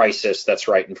the crisis that's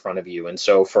right in front of you. And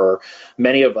so for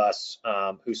many of us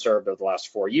who served over the last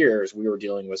 4 years, we were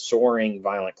dealing with soaring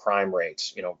violent crime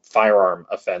rates, firearms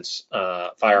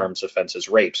offenses,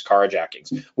 rapes,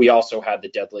 carjackings. We also had the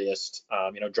deadliest,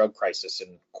 drug crisis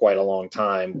in quite a long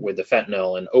time with the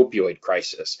fentanyl and opioid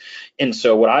crisis. And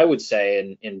so what I would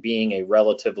say, in being a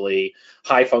relatively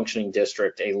high functioning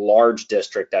district, a large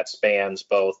district that spans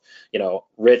both,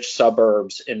 rich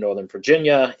suburbs in Northern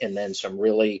Virginia and then some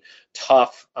really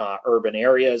tough urban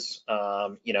areas,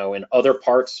 in other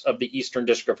parts of the Eastern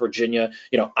District of Virginia,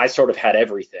 I sort of had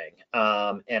everything.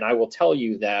 And I will tell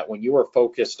you that when you are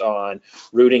focused on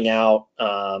rooting out,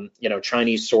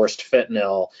 Chinese sourced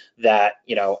fentanyl that,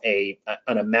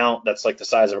 an amount that's like the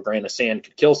size of a grain of sand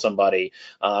could kill somebody,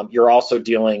 you're also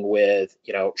dealing with,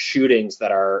 shootings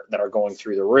that are going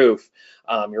through the roof.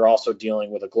 You're also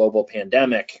dealing with a global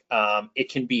pandemic.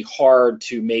 It can be hard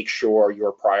to make sure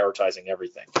you're prioritizing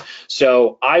everything.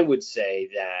 So I would say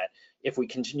that if we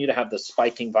continue to have the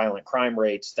spiking violent crime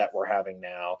rates that we're having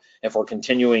now, if we're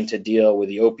continuing to deal with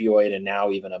the opioid and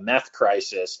now even a meth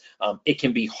crisis, it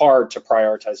can be hard to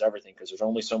prioritize everything because there's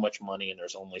only so much money and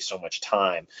there's only so much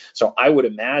time. So I would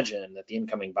imagine that the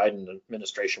incoming Biden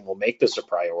administration will make this a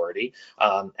priority,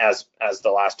 as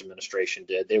the last administration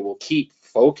did. They will keep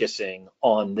focusing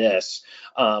on this,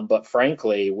 but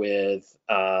frankly, with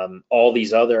all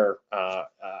these other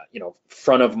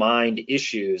front of mind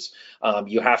issues,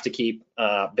 you have to keep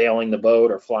bailing the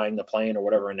boat or flying the plane or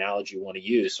whatever analogy you want to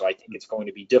use. So I think it's going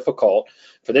to be difficult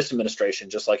for this administration,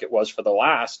 just like it was for the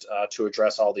last, to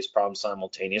address all these problems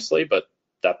simultaneously, but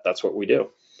that's what we do.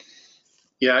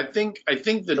 Yeah, I think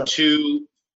the two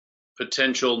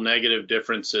potential negative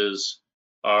differences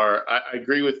are, I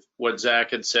agree with what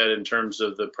Zach had said in terms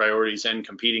of the priorities and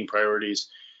competing priorities.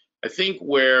 I think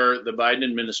where the Biden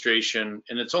administration,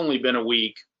 and it's only been a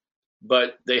week,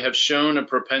 but they have shown a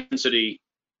propensity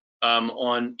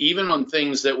on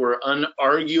things that were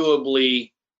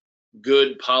unarguably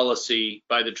good policy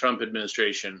by the Trump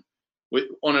administration,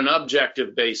 on an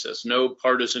objective basis, no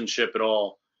partisanship at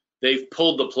all. They've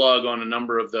pulled the plug on a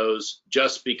number of those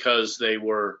just because they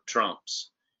were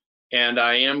Trump's. And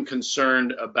I am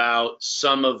concerned about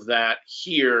some of that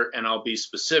here, and I'll be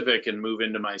specific and move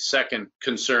into my second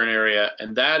concern area,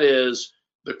 and that is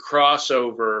the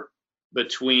crossover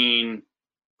between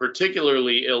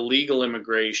particularly illegal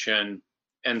immigration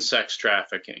and sex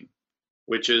trafficking,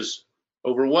 which is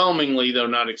overwhelmingly, though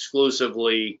not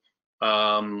exclusively,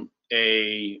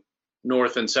 a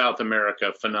North and South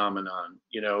America phenomenon.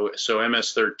 So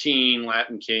MS-13,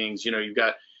 Latin Kings, you've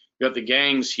got the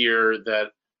gangs here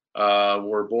that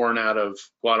were born out of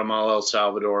Guatemala, El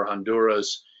Salvador,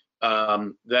 Honduras,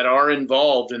 that are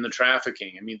involved in the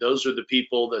trafficking. I mean, those are the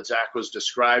people that Zach was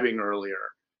describing earlier.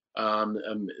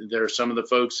 There are some of the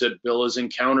folks that Bill has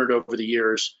encountered over the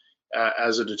years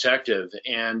as a detective.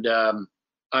 And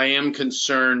I am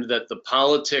concerned that the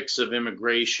politics of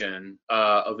immigration,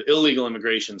 of illegal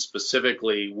immigration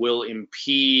specifically, will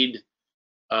impede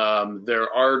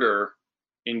their ardor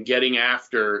in getting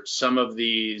after some of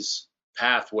these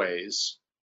pathways.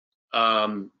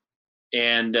 And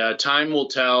time will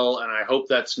tell, and I hope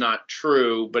that's not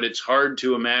true, but it's hard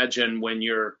to imagine when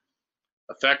you're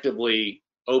effectively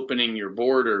opening your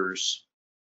borders.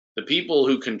 The people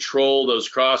who control those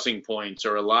crossing points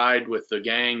are allied with the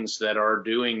gangs that are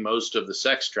doing most of the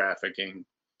sex trafficking.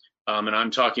 And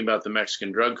I'm talking about the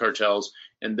Mexican drug cartels,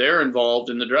 and they're involved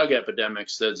in the drug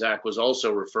epidemics that Zach was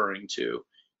also referring to,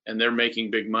 and they're making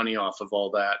big money off of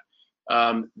all that.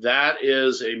 That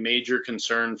is a major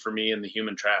concern for me in the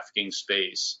human trafficking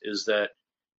space, is that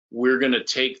we're going to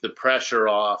take the pressure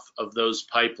off of those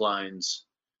pipelines,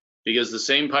 because the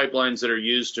same pipelines that are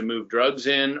used to move drugs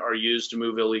in, are used to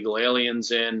move illegal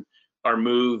aliens in, are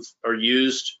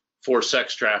used for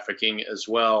sex trafficking as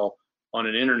well on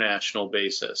an international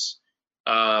basis.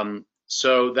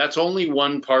 So that's only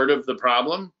one part of the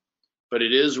problem, but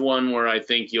it is one where I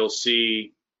think you'll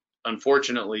see,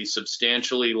 unfortunately,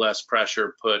 substantially less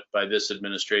pressure put by this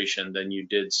administration than you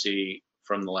did see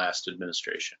from the last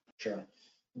administration. Sure.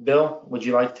 Bill, would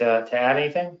you like to add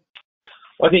anything?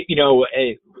 Well, I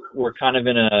think, we're kind of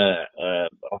in a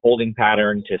holding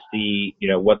pattern to see,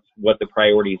 what the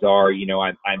priorities are.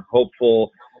 I'm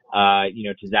hopeful,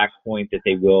 to Zach's point, that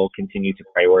they will continue to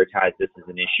prioritize this as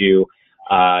an issue.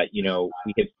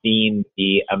 We have seen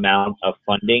the amount of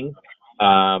funding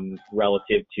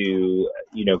relative to,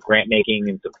 grant making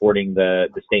and supporting the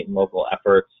state and local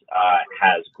efforts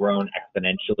has grown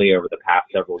exponentially over the past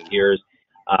several years.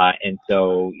 And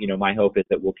so, my hope is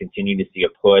that we'll continue to see a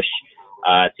push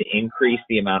to increase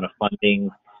the amount of funding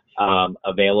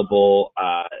available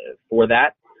for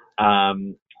that.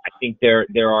 I think there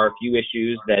are a few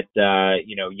issues that,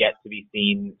 yet to be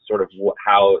seen, sort of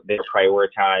how they're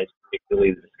prioritized,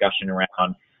 particularly the discussion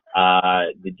around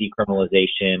the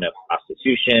decriminalization of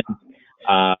prostitution,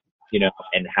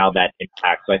 and how that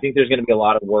impacts. So I think there's going to be a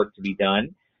lot of work to be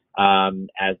done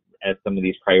as some of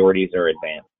these priorities are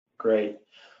advanced. Great.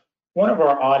 One of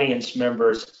our audience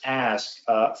members asked,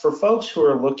 for folks who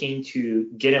are looking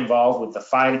to get involved with the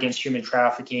fight against human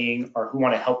trafficking or who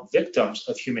want to help victims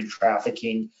of human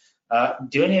trafficking,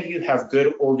 do any of you have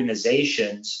good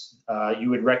organizations you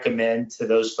would recommend to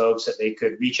those folks that they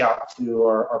could reach out to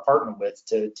or partner with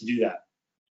to do that?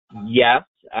 Yes.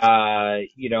 I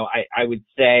would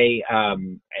say,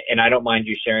 and I don't mind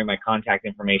you sharing my contact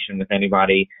information with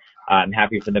anybody. I'm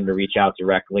happy for them to reach out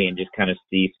directly and just kind of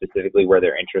see specifically where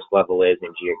their interest level is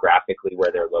and geographically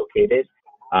where they're located,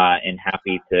 and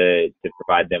happy to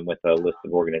provide them with a list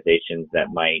of organizations that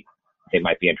they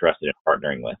might be interested in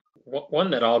partnering with. One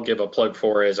that I'll give a plug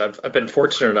for is I've been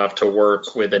fortunate enough to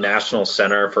work with the National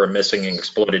Center for Missing and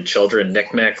Exploited Children,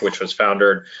 NCMEC, which was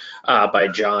founded by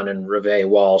John and Reve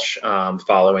Walsh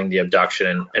following the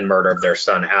abduction and murder of their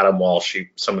son, Adam Walsh.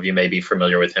 Some of you may be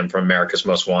familiar with him from America's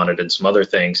Most Wanted and some other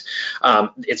things.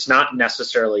 It's not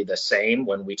necessarily the same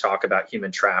when we talk about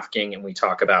human trafficking and we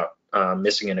talk about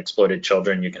missing and exploited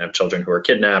children. You can have children who are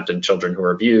kidnapped and children who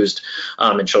are abused,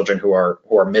 and children who are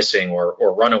missing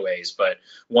or runaways. But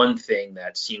one thing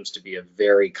that seems to be a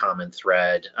very common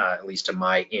thread, at least in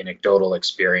my anecdotal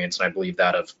experience, and I believe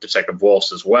that of Detective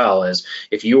Wolf's as well, is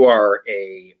if you are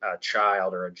a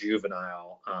child or a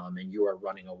juvenile and you are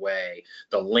running away,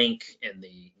 the link and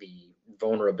the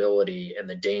vulnerability and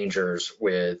the dangers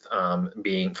with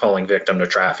falling victim to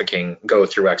trafficking go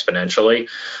through exponentially.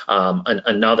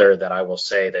 Another that I will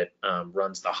say that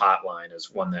runs the hotline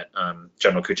is one that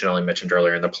General Cuccinelli mentioned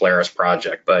earlier in the Polaris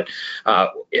project. But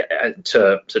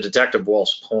to Detective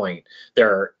Wolf's point,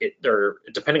 there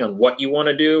depending on what you want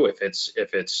to do, if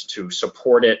it's to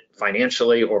support it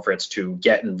financially or if it's to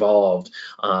get involved,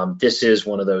 this is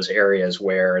one of those areas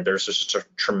where there's just a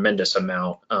tremendous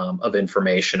amount of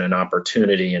information and opportunity.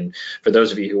 And for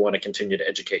those of you who want to continue to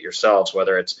educate yourselves,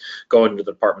 whether it's going to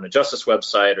the Department of Justice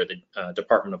website or the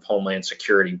Department of Homeland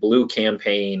Security Blue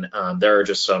campaign, there are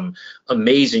just some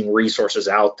amazing resources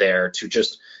out there to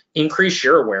just increase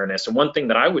your awareness. And one thing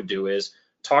that I would do is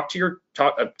talk to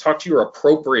your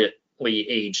appropriate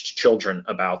aged children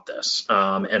about this,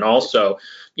 and also,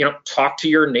 talk to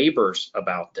your neighbors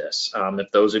about this.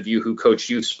 If those of you who coach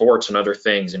youth sports and other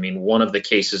things, I mean, one of the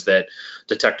cases that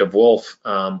Detective Wolf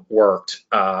worked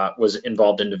was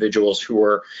involved individuals who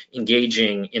were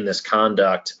engaging in this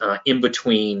conduct in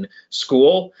between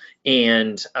school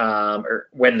and or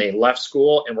when they left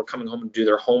school and were coming home to do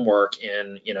their homework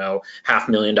in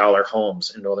 $500,000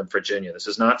 homes in Northern Virginia. This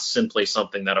is not simply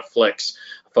something that afflicts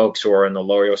folks who are in the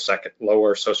lower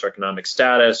socioeconomic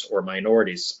status or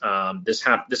minorities.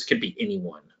 This could be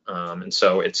anyone, and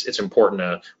so it's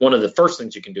important. One of the first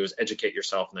things you can do is educate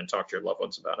yourself and then talk to your loved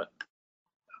ones about it.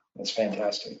 That's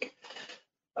fantastic.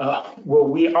 Well,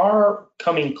 we are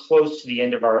coming close to the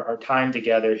end of our time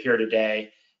together here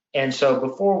today. And so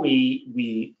before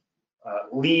we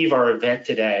leave our event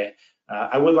today,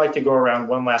 I would like to go around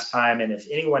one last time. And if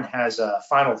anyone has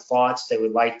final thoughts they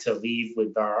would like to leave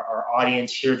with our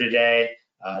audience here today,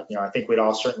 I think we'd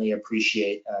all certainly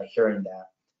appreciate hearing that.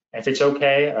 And if it's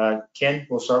okay, Ken,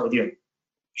 we'll start with you.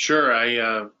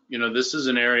 Sure. This is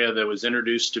an area that was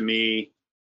introduced to me,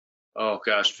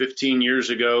 15 years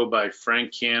ago by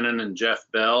Frank Cannon and Jeff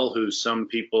Bell, who some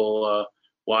people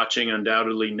watching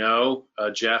undoubtedly know.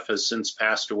 Jeff has since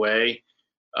passed away,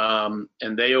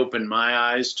 and they opened my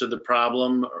eyes to the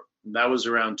problem. That was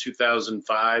around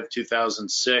 2005,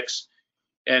 2006,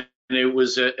 and it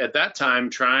was at that time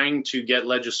trying to get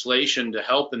legislation to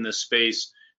help in this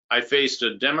space. I faced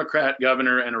a Democrat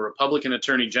governor and a Republican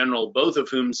attorney general, both of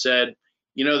whom said,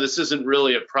 this isn't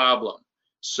really a problem,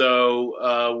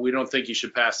 so we don't think you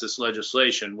should pass this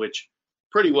legislation, which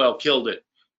pretty well killed it.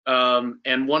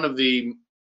 And one of the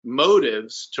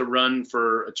motives to run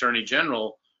for attorney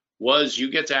general was you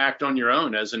get to act on your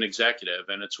own as an executive.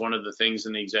 And it's one of the things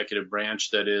in the executive branch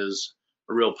that is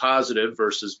a real positive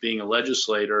versus being a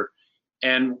legislator.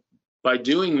 And by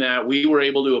doing that, we were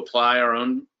able to apply our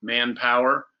own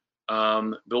manpower.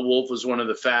 Bill Wolf was one of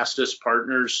the fastest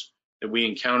partners that we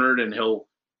encountered, and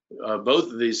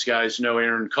both of these guys know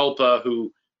Aaron Culpa,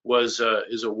 who is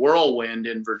a whirlwind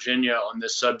in Virginia on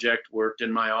this subject, worked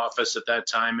in my office at that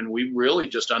time, and we really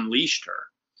just unleashed her.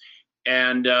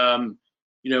 And,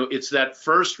 it's that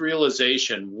first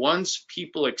realization, once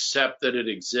people accept that it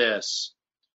exists,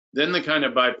 then the kind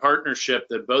of bipartnership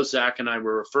that both Zach and I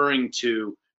were referring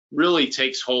to really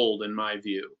takes hold, in my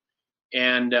view.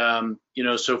 And,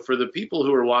 so for the people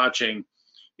who are watching,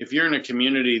 if you're in a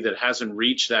community that hasn't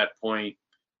reached that point,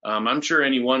 I'm sure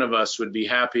any one of us would be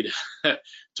happy to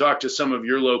talk to some of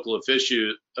your local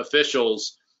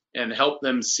officials and help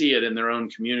them see it in their own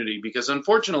community, because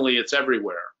unfortunately it's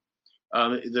everywhere.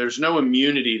 There's no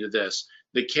immunity to this.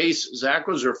 The case Zach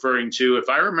was referring to, if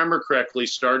I remember correctly,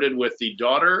 started with the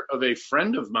daughter of a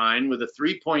friend of mine with a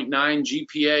 3.9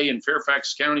 GPA in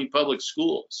Fairfax County Public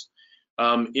Schools,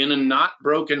 in a not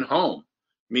broken home.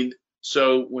 I mean,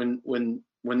 so when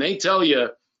they tell you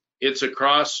it's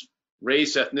across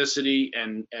race, ethnicity,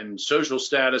 and social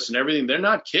status and everything, they're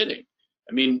not kidding.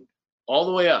 I mean, all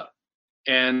the way up.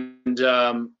 And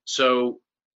so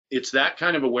it's that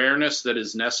kind of awareness that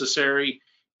is necessary,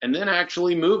 and then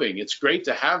actually moving. It's great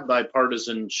to have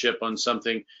bipartisanship on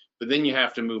something, but then you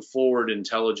have to move forward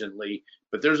intelligently.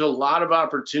 But there's a lot of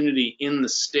opportunity in the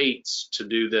states to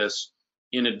do this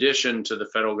in addition to the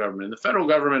federal government. And the federal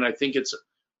government, I think it's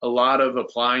a lot of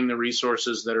applying the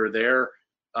resources that are there.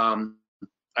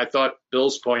 I thought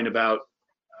Bill's point about,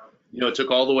 it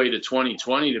took all the way to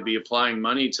 2020 to be applying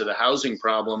money to the housing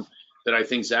problem that I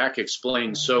think Zach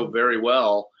explained so very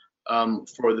well,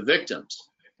 for the victims.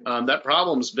 That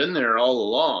problem's been there all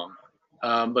along,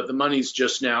 but the money's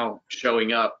just now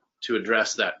showing up to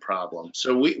address that problem.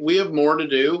 So we have more to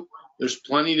do. There's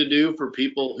plenty to do for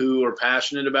people who are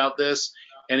passionate about this,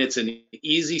 and it's an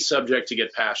easy subject to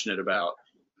get passionate about.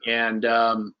 And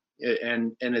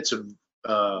it's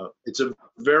a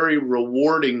very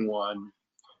rewarding one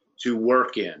to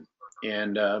work in.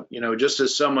 And, just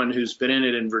as someone who's been in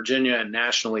it in Virginia and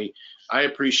nationally, I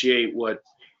appreciate what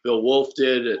Bill Wolf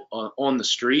did on the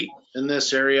street in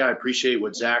this area. I appreciate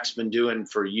what Zach's been doing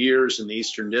for years in the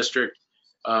Eastern District,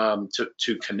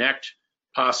 to connect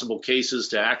possible cases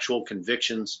to actual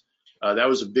convictions. That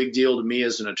was a big deal to me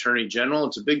as an attorney general.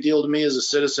 It's a big deal to me as a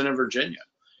citizen of Virginia.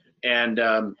 And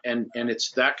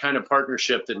it's that kind of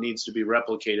partnership that needs to be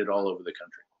replicated all over the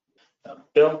country.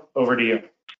 Bill, over to you.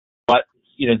 But,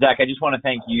 Zach, I just want to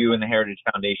thank you and the Heritage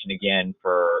Foundation again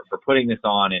for putting this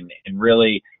on, and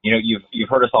really, you've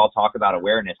heard us all talk about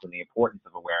awareness and the importance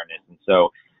of awareness. And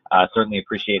so certainly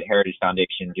appreciate Heritage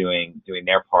Foundation doing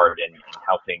their part in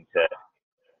helping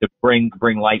to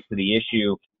bring light to the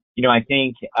issue. I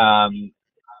think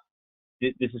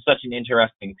this is such an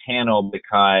interesting panel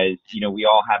because, we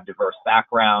all have diverse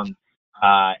backgrounds,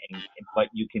 but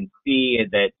you can see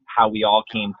that how we all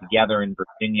came together in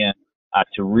Virginia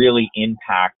to really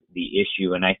impact the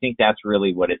issue. And I think that's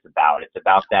really what it's about. It's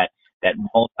about that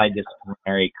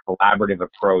multidisciplinary collaborative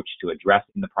approach to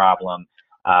addressing the problem,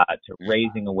 to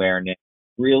raising awareness,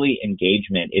 really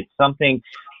engagement. It's something,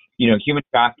 human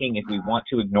trafficking, if we want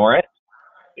to ignore it,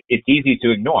 it's easy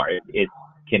to ignore. It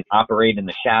can operate in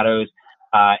the shadows,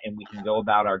 and we can go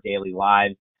about our daily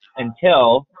lives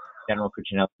until General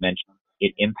Cuccinelli mentioned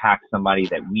it impacts somebody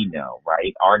that we know,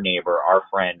 right? Our neighbor, our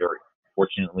friend, or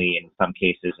fortunately in some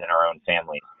cases in our own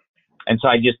families. And so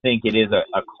I just think it is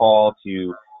a call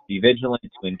to be vigilant,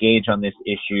 to engage on this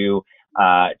issue,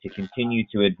 to continue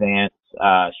to advance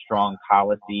strong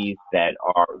policies that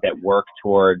work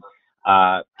towards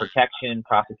protection,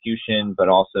 prosecution, but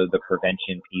also the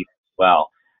prevention piece as well.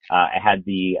 I had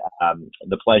the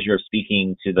pleasure of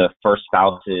speaking to the First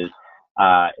Spouses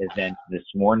event this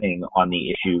morning on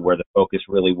the issue where the focus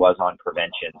really was on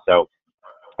prevention. So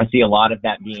I see a lot of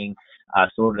that being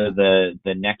sort of the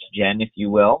next gen, if you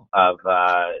will, of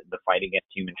the fight against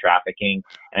human trafficking.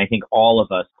 And I think all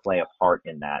of us play a part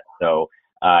in that. So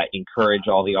encourage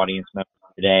all the audience members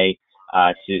today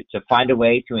to find a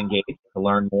way to engage, to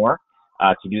learn more,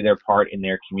 to do their part in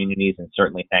their communities, and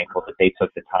certainly thankful that they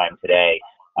took the time today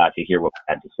to hear what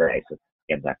we had to say. So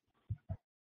again, Zach.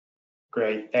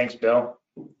 Great. Thanks, Bill.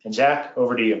 And Zach,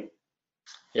 over to you.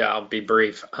 Yeah, I'll be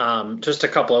brief. Just a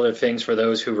couple other things for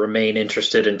those who remain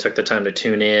interested and took the time to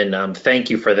tune in. Thank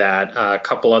you for that. A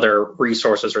couple other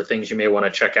resources or things you may want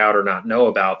to check out or not know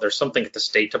about. There's something at the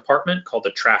State Department called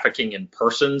the Trafficking in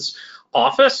Persons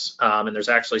Office, and there's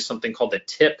actually something called the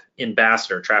TIP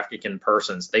Ambassador, Trafficking in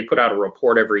Persons. They put out a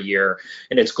report every year,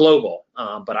 and it's global,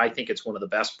 but I think it's one of the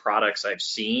best products I've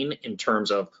seen in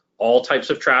terms of all types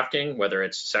of trafficking, whether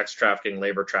it's sex trafficking,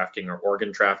 labor trafficking, or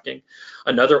organ trafficking.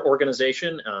 Another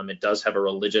organization, it does have a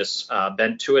religious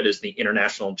bent to it, is the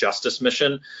International Justice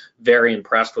Mission. Very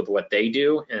impressed with what they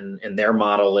do, and their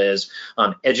model is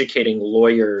educating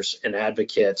lawyers and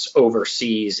advocates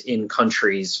overseas in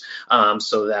countries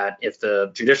so that if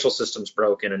the judicial system's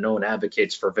broken and no one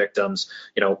advocates for victims,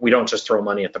 we don't just throw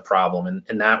money at the problem.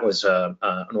 And that was an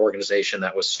organization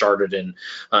that was started in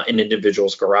an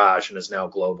individual's garage and is now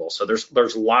global. So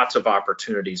there's lots of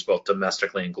opportunities both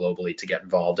domestically and globally to get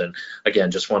involved. And again,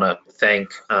 just want to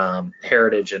thank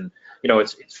Heritage. And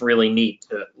it's really neat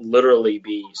to literally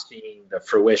be seeing the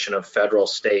fruition of federal,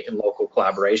 state, and local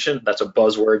collaboration. That's a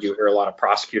buzzword you hear a lot of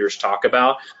prosecutors talk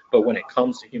about. But when it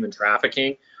comes to human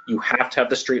trafficking, you have to have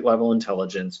the street level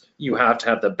intelligence. You have to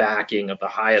have the backing of the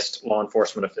highest law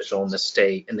enforcement official in the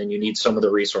state. And then you need some of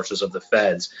the resources of the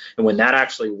feds. And when that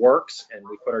actually works and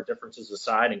we put our differences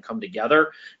aside and come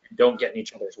together and don't get in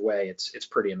each other's way, it's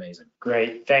pretty amazing.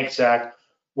 Great. Thanks, Zach.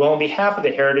 Well, on behalf of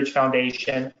the Heritage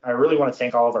Foundation, I really want to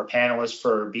thank all of our panelists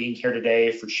for being here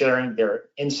today, for sharing their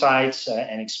insights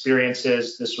and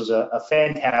experiences. This was a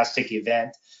fantastic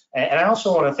event. And I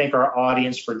also want to thank our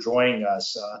audience for joining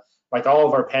us. Like all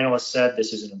of our panelists said,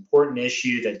 this is an important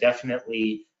issue that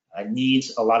definitely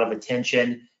needs a lot of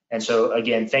attention. And so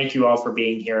again, thank you all for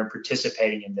being here and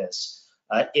participating in this.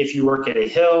 If you work at a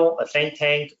Hill, a think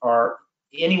tank, or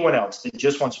anyone else that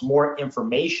just wants more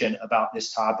information about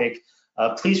this topic,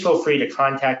 please feel free to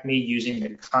contact me using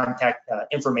the contact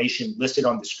information listed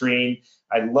on the screen.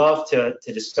 I'd love to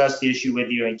discuss the issue with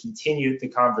you and continue the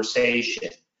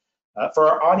conversation. For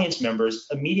our audience members,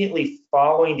 immediately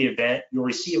following the event, you'll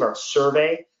receive our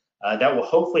survey that will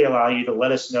hopefully allow you to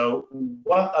let us know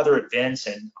what other events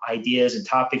and ideas and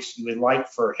topics you would like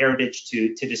for Heritage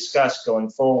to discuss going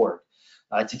forward.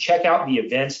 To check out the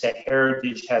events that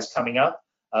Heritage has coming up,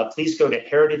 please go to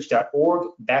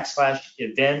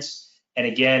heritage.org/events. And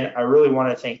again, I really want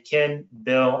to thank Ken,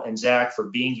 Bill, and Zach for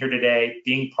being here today,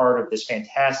 being part of this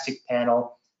fantastic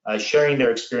panel, sharing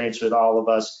their experience with all of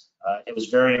us. It was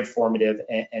very informative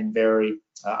and very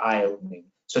eye-opening.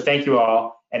 So thank you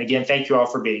all. And again, thank you all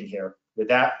for being here. With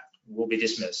that, we'll be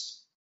dismissed.